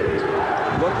 rather.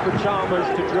 Look for Chalmers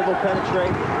to dribble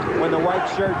penetrate when the white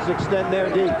shirts extend their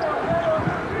deep.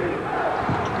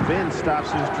 Finn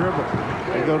stops his dribble.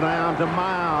 They go down to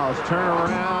Miles. Turn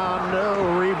around.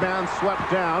 No. Rebound swept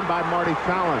down by Marty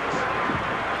Collins.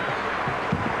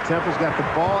 Temple's got the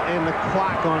ball and the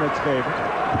clock on its favor.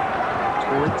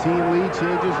 14 lead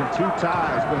changes and 2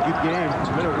 ties. But a good game.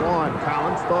 Minute 1.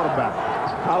 Collins thought about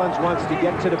it. Collins wants to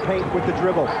get to the paint with the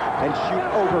dribble and shoot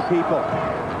over people.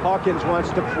 Hawkins wants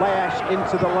to flash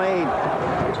into the lane.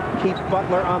 Keep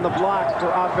Butler on the block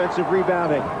for offensive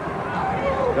rebounding.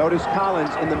 Notice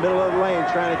Collins in the middle of the lane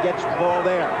trying to get the ball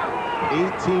there.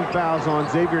 18 fouls on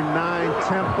Xavier, 9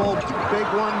 Temple. Big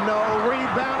one, no.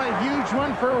 Rebound, a huge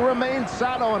one for Romain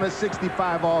Sato in a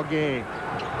 65 all game.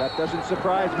 That doesn't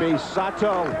surprise me.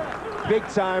 Sato, big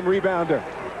time rebounder.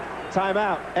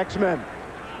 Timeout, X-Men.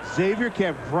 Xavier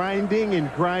kept grinding and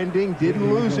grinding,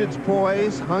 didn't lose its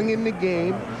poise, hung in the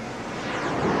game.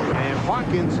 And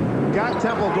Hawkins got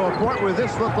Temple to a point where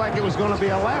this looked like it was going to be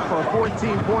a lap for a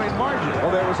 14-point margin.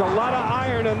 Well, there was a lot of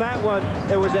iron in that one.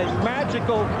 It was a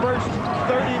magical first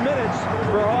 30 minutes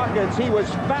for Hawkins. He was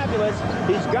fabulous.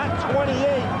 He's got 28.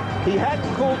 He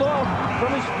hadn't cooled off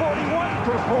from his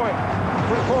 41-point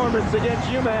performance against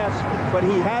UMass, but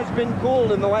he has been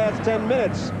cooled in the last 10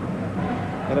 minutes.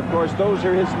 And, of course, those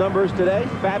are his numbers today.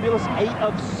 Fabulous 8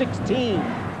 of 16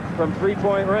 from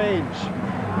three-point range.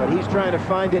 But he's trying to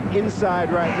find it inside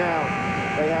right now.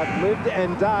 They have lived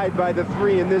and died by the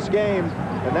 3 in this game.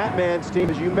 And that man's team,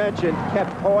 as you mentioned,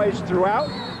 kept poised throughout.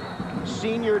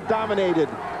 Senior dominated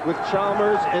with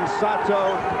Chalmers and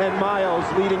Sato and Miles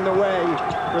leading the way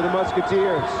for the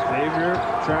Musketeers. Xavier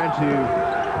trying to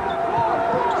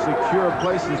secure a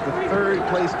place as the 3rd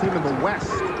place team in the West.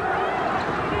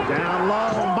 Down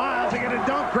low, Miles to get a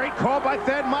dunk. Great call by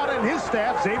Thad Mata and his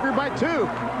staff. Xavier by 2.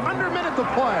 Under a minute to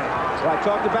play. Well, I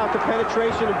talked about the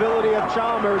penetration ability of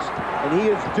Chalmers, and he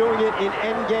is doing it in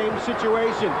endgame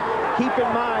situation. Keep in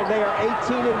mind, they are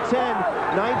 18 and 10,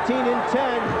 19 and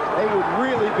 10. They would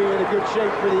really be in a good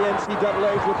shape for the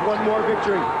NCAAs with 1 more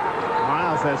victory.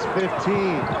 Miles has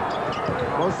 15.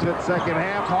 Most of it second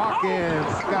half. Hawkins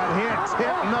got hit.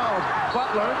 No.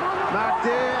 Butler knocked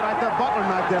it. I thought Butler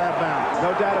knocked it out of bounds.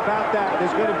 No doubt about that.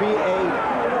 There's going to be a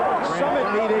summit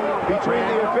meeting between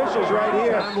the officials right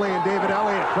here. Conley and David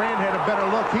Elliott. Fran had a better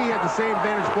look. He had the same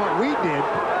vantage point we did.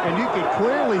 And you can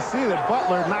clearly see that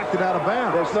Butler knocked it out of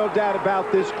bounds. There's no doubt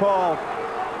about this call.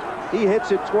 He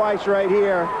hits it twice right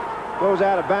here. Goes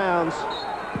out of bounds.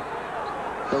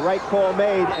 The right call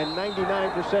made, and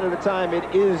 99% of the time it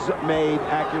is made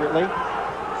accurately.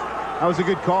 That was a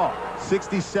good call.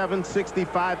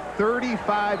 67-65,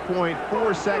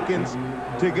 35.4 seconds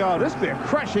to go. This will be a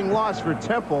crushing loss for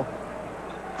Temple.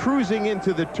 Cruising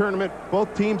into the tournament.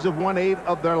 Both teams have won 8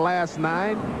 of their last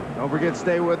 9. Don't forget,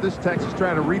 stay with us. Texas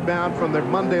trying to rebound from their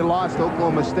Monday loss.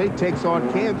 Oklahoma State takes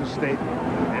on Kansas State.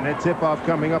 And a tip-off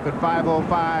coming up at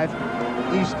 5:05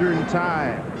 Eastern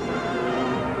Time.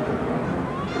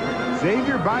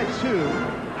 Xavier by 2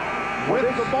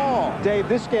 with the ball. Dave,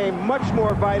 this game much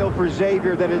more vital for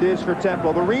Xavier than it is for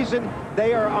Temple. The reason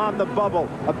they are on the bubble,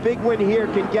 a big win here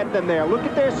can get them there. Look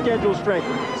at their schedule strength.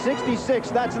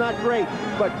 66, that's not great,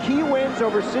 but key wins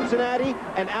over Cincinnati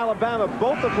and Alabama,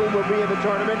 both of whom will be in the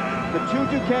tournament. The 2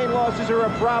 Duquesne losses are a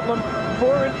problem.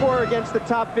 4-4 against the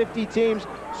top 50 teams,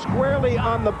 squarely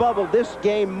on the bubble. This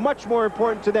game much more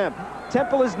important to them.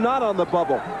 Temple is not on the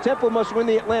bubble. Temple must win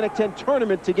the Atlantic 10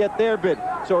 tournament to get their bid.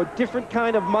 So a different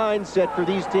kind of mindset for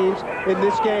these teams in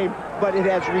this game, but it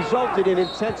has resulted in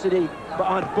intensity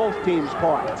on both teams'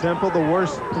 part. Temple, the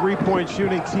worst three-point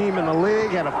shooting team in the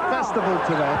league, had a festival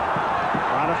today.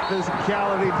 A lot of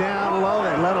physicality down low.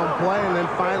 They let them play, and then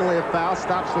finally a foul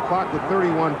stops the clock with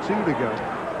 31-2 to go.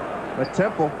 But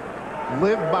Temple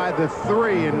lived by the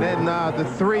 3, and then the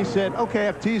 3 said, okay,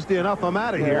 I've teased you enough, I'm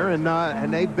out of here.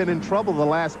 And they've been in trouble the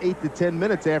last 8 to 10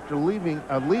 minutes after leading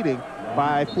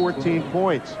by 14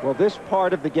 points. Well, this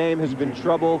part of the game has been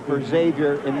trouble for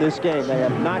Xavier in this game. They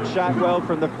have not shot well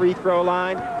from the free throw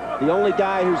line. The only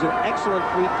guy who's an excellent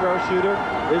free throw shooter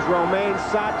is Romain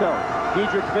Sato.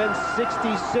 Diedrich Finn's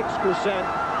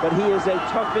 66%, but he is a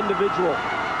tough individual.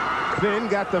 Finn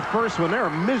got the first one. They're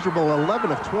a miserable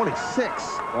 11 of 26.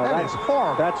 Well, that is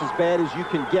horrible. That's as bad as you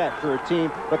can get for a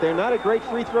team, but they're not a great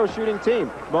free throw shooting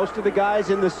team. Most of the guys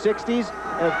in the 60s,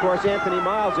 and of course Anthony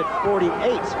Miles at 48.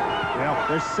 Well,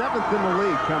 they're 7th in the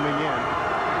league coming in.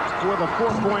 For the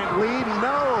 4-point lead,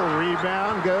 no.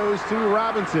 Rebound goes to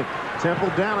Robinson. Temple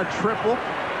down a triple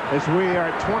as we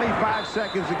are 25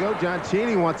 seconds ago. John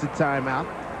Cheney wants a timeout.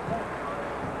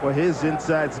 Well, his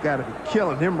inside's got to be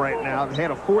killing him right now. They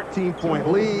had a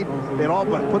 14-point lead. They'd all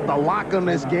but put the lock on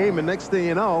this game, and next thing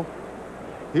you know,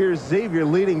 here's Xavier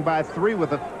leading by 3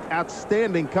 with an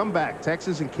outstanding comeback.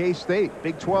 Texas and K-State,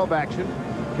 Big 12 action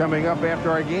coming up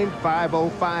after our game,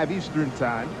 5:05 Eastern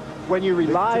Time. When you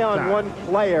rely on one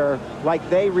player like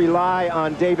they rely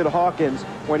on David Hawkins,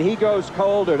 when he goes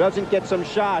cold or doesn't get some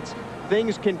shots,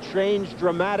 things can change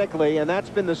dramatically, and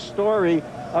that's been the story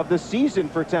of the season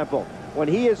for Temple. When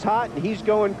he is hot and he's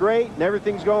going great and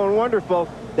everything's going wonderful,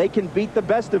 they can beat the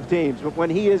best of teams. But when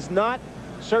he is not,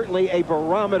 certainly a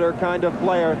barometer kind of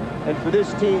player. And for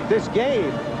this team, this game,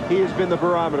 he has been the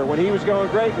barometer. When he was going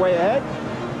great, way ahead,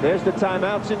 there's the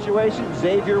timeout situation.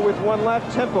 Xavier with 1 left,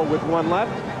 Temple with 1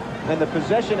 left. And the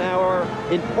possession hour,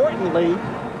 importantly,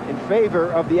 in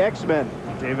favor of the X-Men.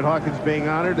 David Hawkins being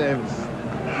honored. They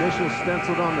have initials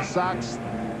stenciled on the socks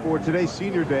for today's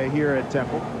senior day here at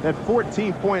Temple. That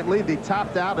 14-point lead, they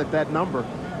topped out at that number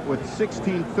with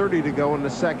 16:30 to go in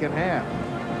the second half.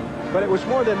 But it was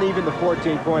more than even the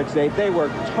 14 points, Dave. They were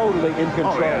totally in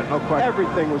control. Oh, yeah, no question.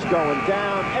 Everything was going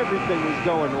down. Everything was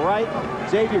going right.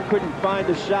 Xavier couldn't find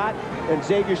a shot, and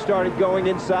Xavier started going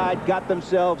inside, got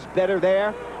themselves better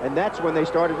there, and that's when they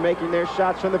started making their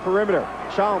shots from the perimeter.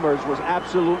 Chalmers was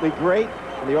absolutely great,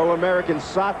 and the All-American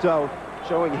Sato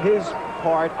showing his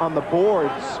part on the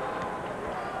boards.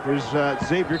 Here's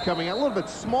Xavier coming a little bit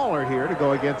smaller here to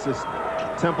go against this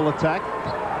Temple attack.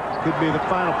 Could be the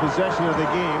final possession of the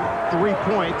game. 3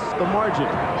 points, the margin.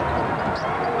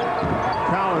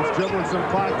 Collins dribbling some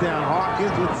clock down.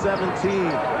 Hawkins with 17.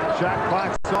 Shot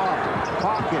clock's off.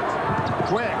 Hawkins,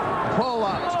 quick, pull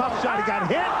up, tough shot. He got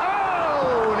hit.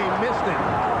 Oh, and he missed it.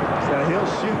 So he'll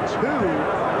shoot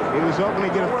 2. He was hoping to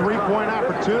get a 3-point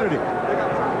opportunity.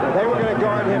 They were going to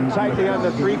guard him tightly on the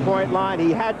 3-point line.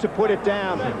 He had to put it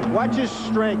down. Watch his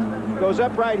strength. Goes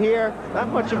up right here. Not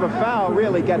much of a foul,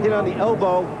 really. Got hit on the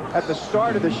elbow at the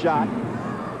start of the shot.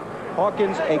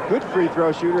 Hawkins, a good free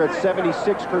throw shooter at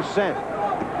 76%.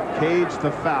 Cage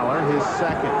the Fowler, his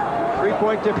second.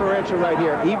 3-point differential right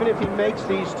here. Even if he makes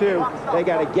these 2, they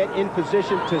got to get in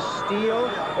position to steal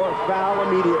or foul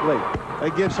immediately.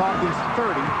 That gives Hawkins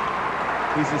 30.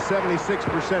 He's a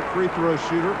 76% free throw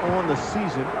shooter on the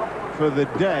season for the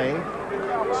day.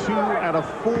 2 out of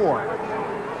 4.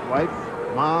 Wife,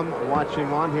 mom watching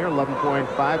on here.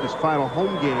 11.5, his final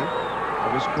home game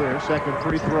of his career. Second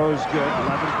free throw is good.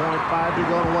 11.5 to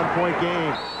go in a 1-point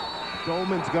game.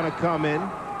 Doellman's going to come in.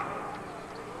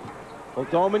 Well,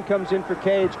 Doellman comes in for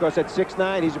Cage because at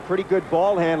 6'9", he's a pretty good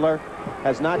ball handler.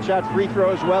 Has not shot free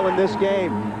throws well in this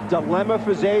game. Dilemma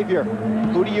for Xavier.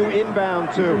 Who do you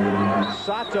inbound to?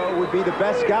 Sato would be the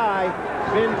best guy.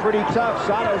 Finn pretty tough.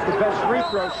 Sato's the best free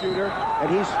throw shooter, and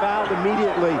he's fouled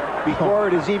immediately before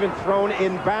it is even thrown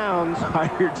in bounds.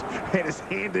 Hired had his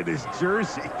hand in his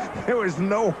jersey. There was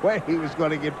no way he was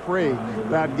going to get free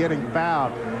without getting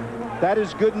fouled. That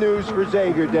is good news for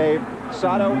Xavier, Dave.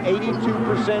 Sato,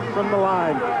 82% from the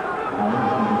line.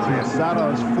 Yeah,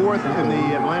 Sato is 4th in the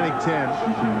Atlantic 10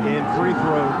 in free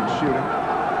throw shooting.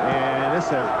 And this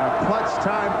is a clutch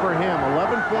time for him.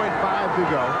 11.5 to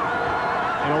go.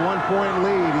 And a 1-point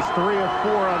lead. He's 3 of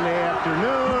 4 on the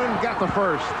afternoon. Got the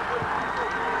first.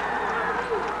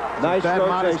 Nice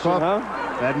rotation, huh?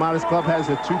 That Modest Club has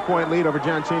a 2-point lead over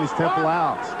John Chaney's Temple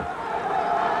Owls.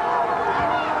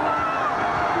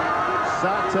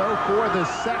 Sato for the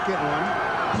second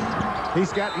one.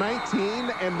 He's got 19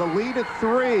 and the lead at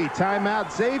 3.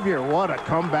 Timeout Xavier. What a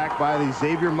comeback by the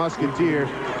Xavier Musketeers.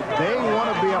 They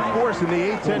want to be a force in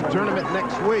the A-10 tournament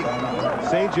next week.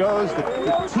 St. Joe's, the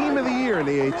team of the year in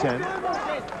the A-10.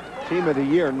 Team of the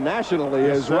year nationally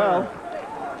as well.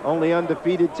 Only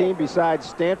undefeated team besides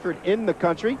Stanford in the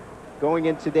country going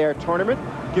into their tournament.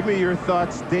 Give me your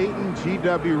thoughts. Dayton,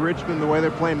 GW, Richmond, the way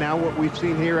they're playing now, what we've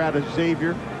seen here out of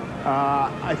Xavier.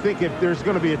 I think if there's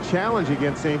going to be a challenge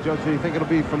against St. Joe's, do you think it'll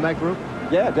be from that group?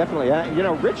 Yeah, definitely. You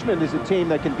know, Richmond is a team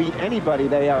that can beat anybody.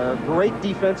 They are a great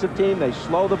defensive team. They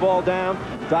slow the ball down.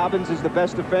 Dobbins is the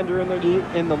best defender in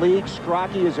the league.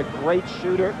 Scrocky is a great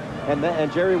shooter.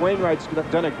 And Jerry Wainwright's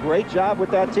done a great job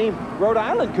with that team. Rhode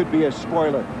Island could be a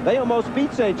spoiler. They almost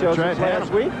beat St. Joseph's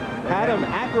last week. Had them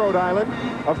at Rhode Island.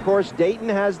 Of course, Dayton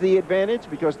has the advantage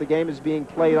because the game is being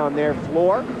played on their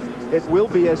floor. It will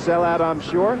be a sellout, I'm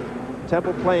sure.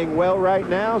 Temple playing well right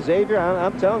now. Xavier,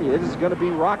 I'm telling you, this is going to be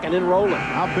rocking and rolling.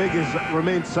 How big has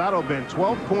Romain Sato been?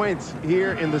 12 points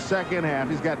here in the second half.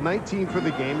 He's got 19 for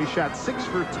the game. He shot 6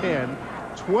 for 10,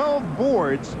 12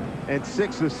 boards, and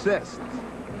 6 assists.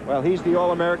 Well, he's the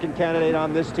All-American candidate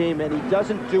on this team, and he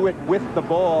doesn't do it with the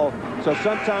ball, so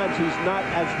sometimes he's not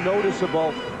as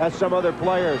noticeable as some other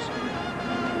players.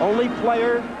 Only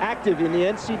player active in the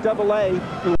NCAA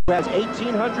who has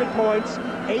 1,800 points,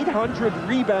 800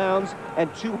 rebounds,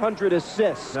 and 200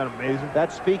 assists. Isn't that amazing?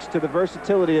 That speaks to the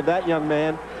versatility of that young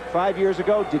man. 5 years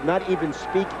ago, did not even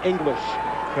speak English.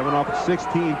 Coming off a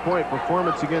 16-point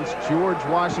performance against George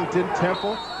Washington.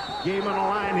 Temple, game on the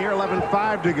line here,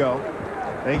 11:5 to go.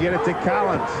 They get it to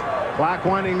Collins. Clock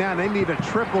winding down. They need a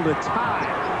triple to tie.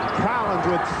 Collins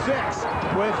with 6,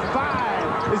 with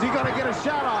 5. Is he going to get a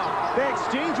shot off? They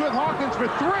exchange with Hawkins for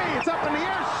 3. It's up in the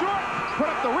air, short. Put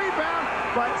up the rebound,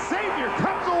 but Xavier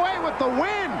comes away with the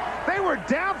win. They were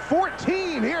down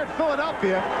 14 here at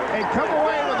Philadelphia and come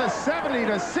away with a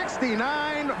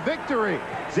 70-69 victory.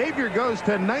 Xavier goes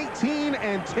to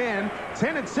 19-10,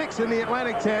 10-6 in the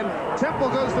Atlantic 10. Temple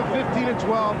goes to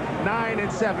 15-12,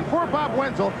 9-7. For Bob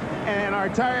Wenzel and our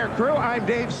entire crew, I'm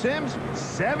Dave Sims.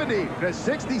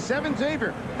 70-67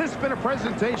 Xavier. This has been a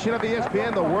presentation of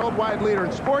ESPN, the worldwide leader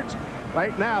in sports.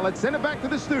 Right now, let's send it back to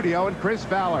the studio and Chris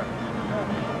Fowler.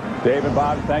 Dave and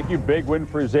Bob, thank you. Big win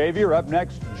for Xavier. Up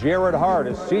next, Jared Hart,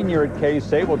 a senior at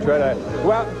K-State, will try to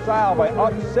go out in style by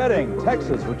upsetting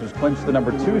Texas, which has clinched the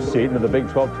 #2 seed into the Big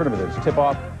 12 tournament. It's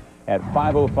tip-off at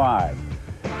 5:05.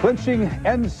 Clinching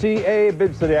NCAA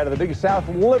bids today out of the Big South,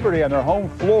 Liberty on their home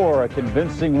floor, a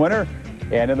convincing winner.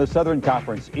 And in the Southern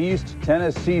Conference, East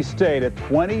Tennessee State at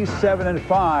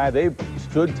 27-5. They've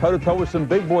stood toe-to-toe with some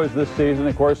big boys this season.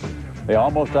 Of course, they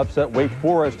almost upset Wake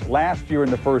Forest last year in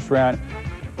the first round.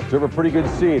 Deserve a pretty good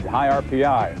seed, high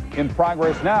RPI. In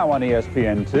progress now on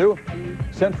ESPN2.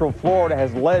 Central Florida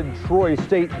has led Troy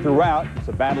State throughout. It's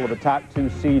a battle of the top 2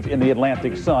 seeds in the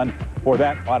Atlantic Sun for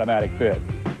that automatic bid.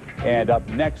 And up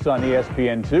next on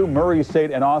ESPN2, Murray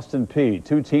State and Austin Peay,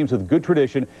 2 teams with good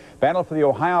tradition, battle for the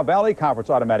Ohio Valley Conference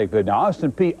automatic bid. Now,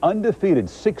 Austin Peay undefeated,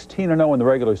 16-0 in the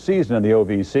regular season in the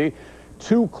OVC.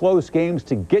 2 close games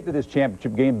to get to this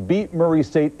championship game, beat Murray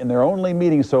State in their only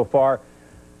meeting so far.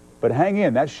 But hang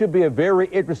in, that should be a very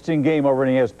interesting game over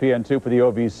in ESPN2 for the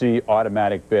OVC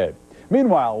automatic bid.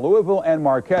 Meanwhile, Louisville and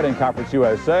Marquette in Conference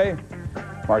USA.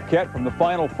 Marquette from the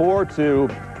Final Four to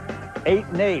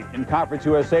 8-8 in Conference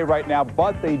USA right now,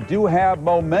 but they do have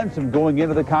momentum going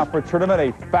into the conference tournament.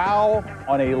 A foul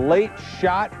on a late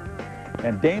shot,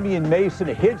 and Damian Mason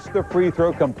hits the free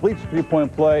throw, completes the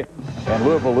three-point play, and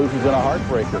Louisville loses in a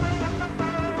heartbreaker.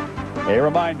 A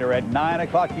reminder, at 9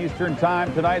 o'clock Eastern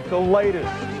Time tonight, the latest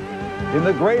in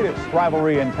the greatest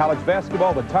rivalry in college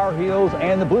basketball, the Tar Heels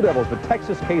and the Blue Devils, the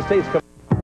Texas K-State's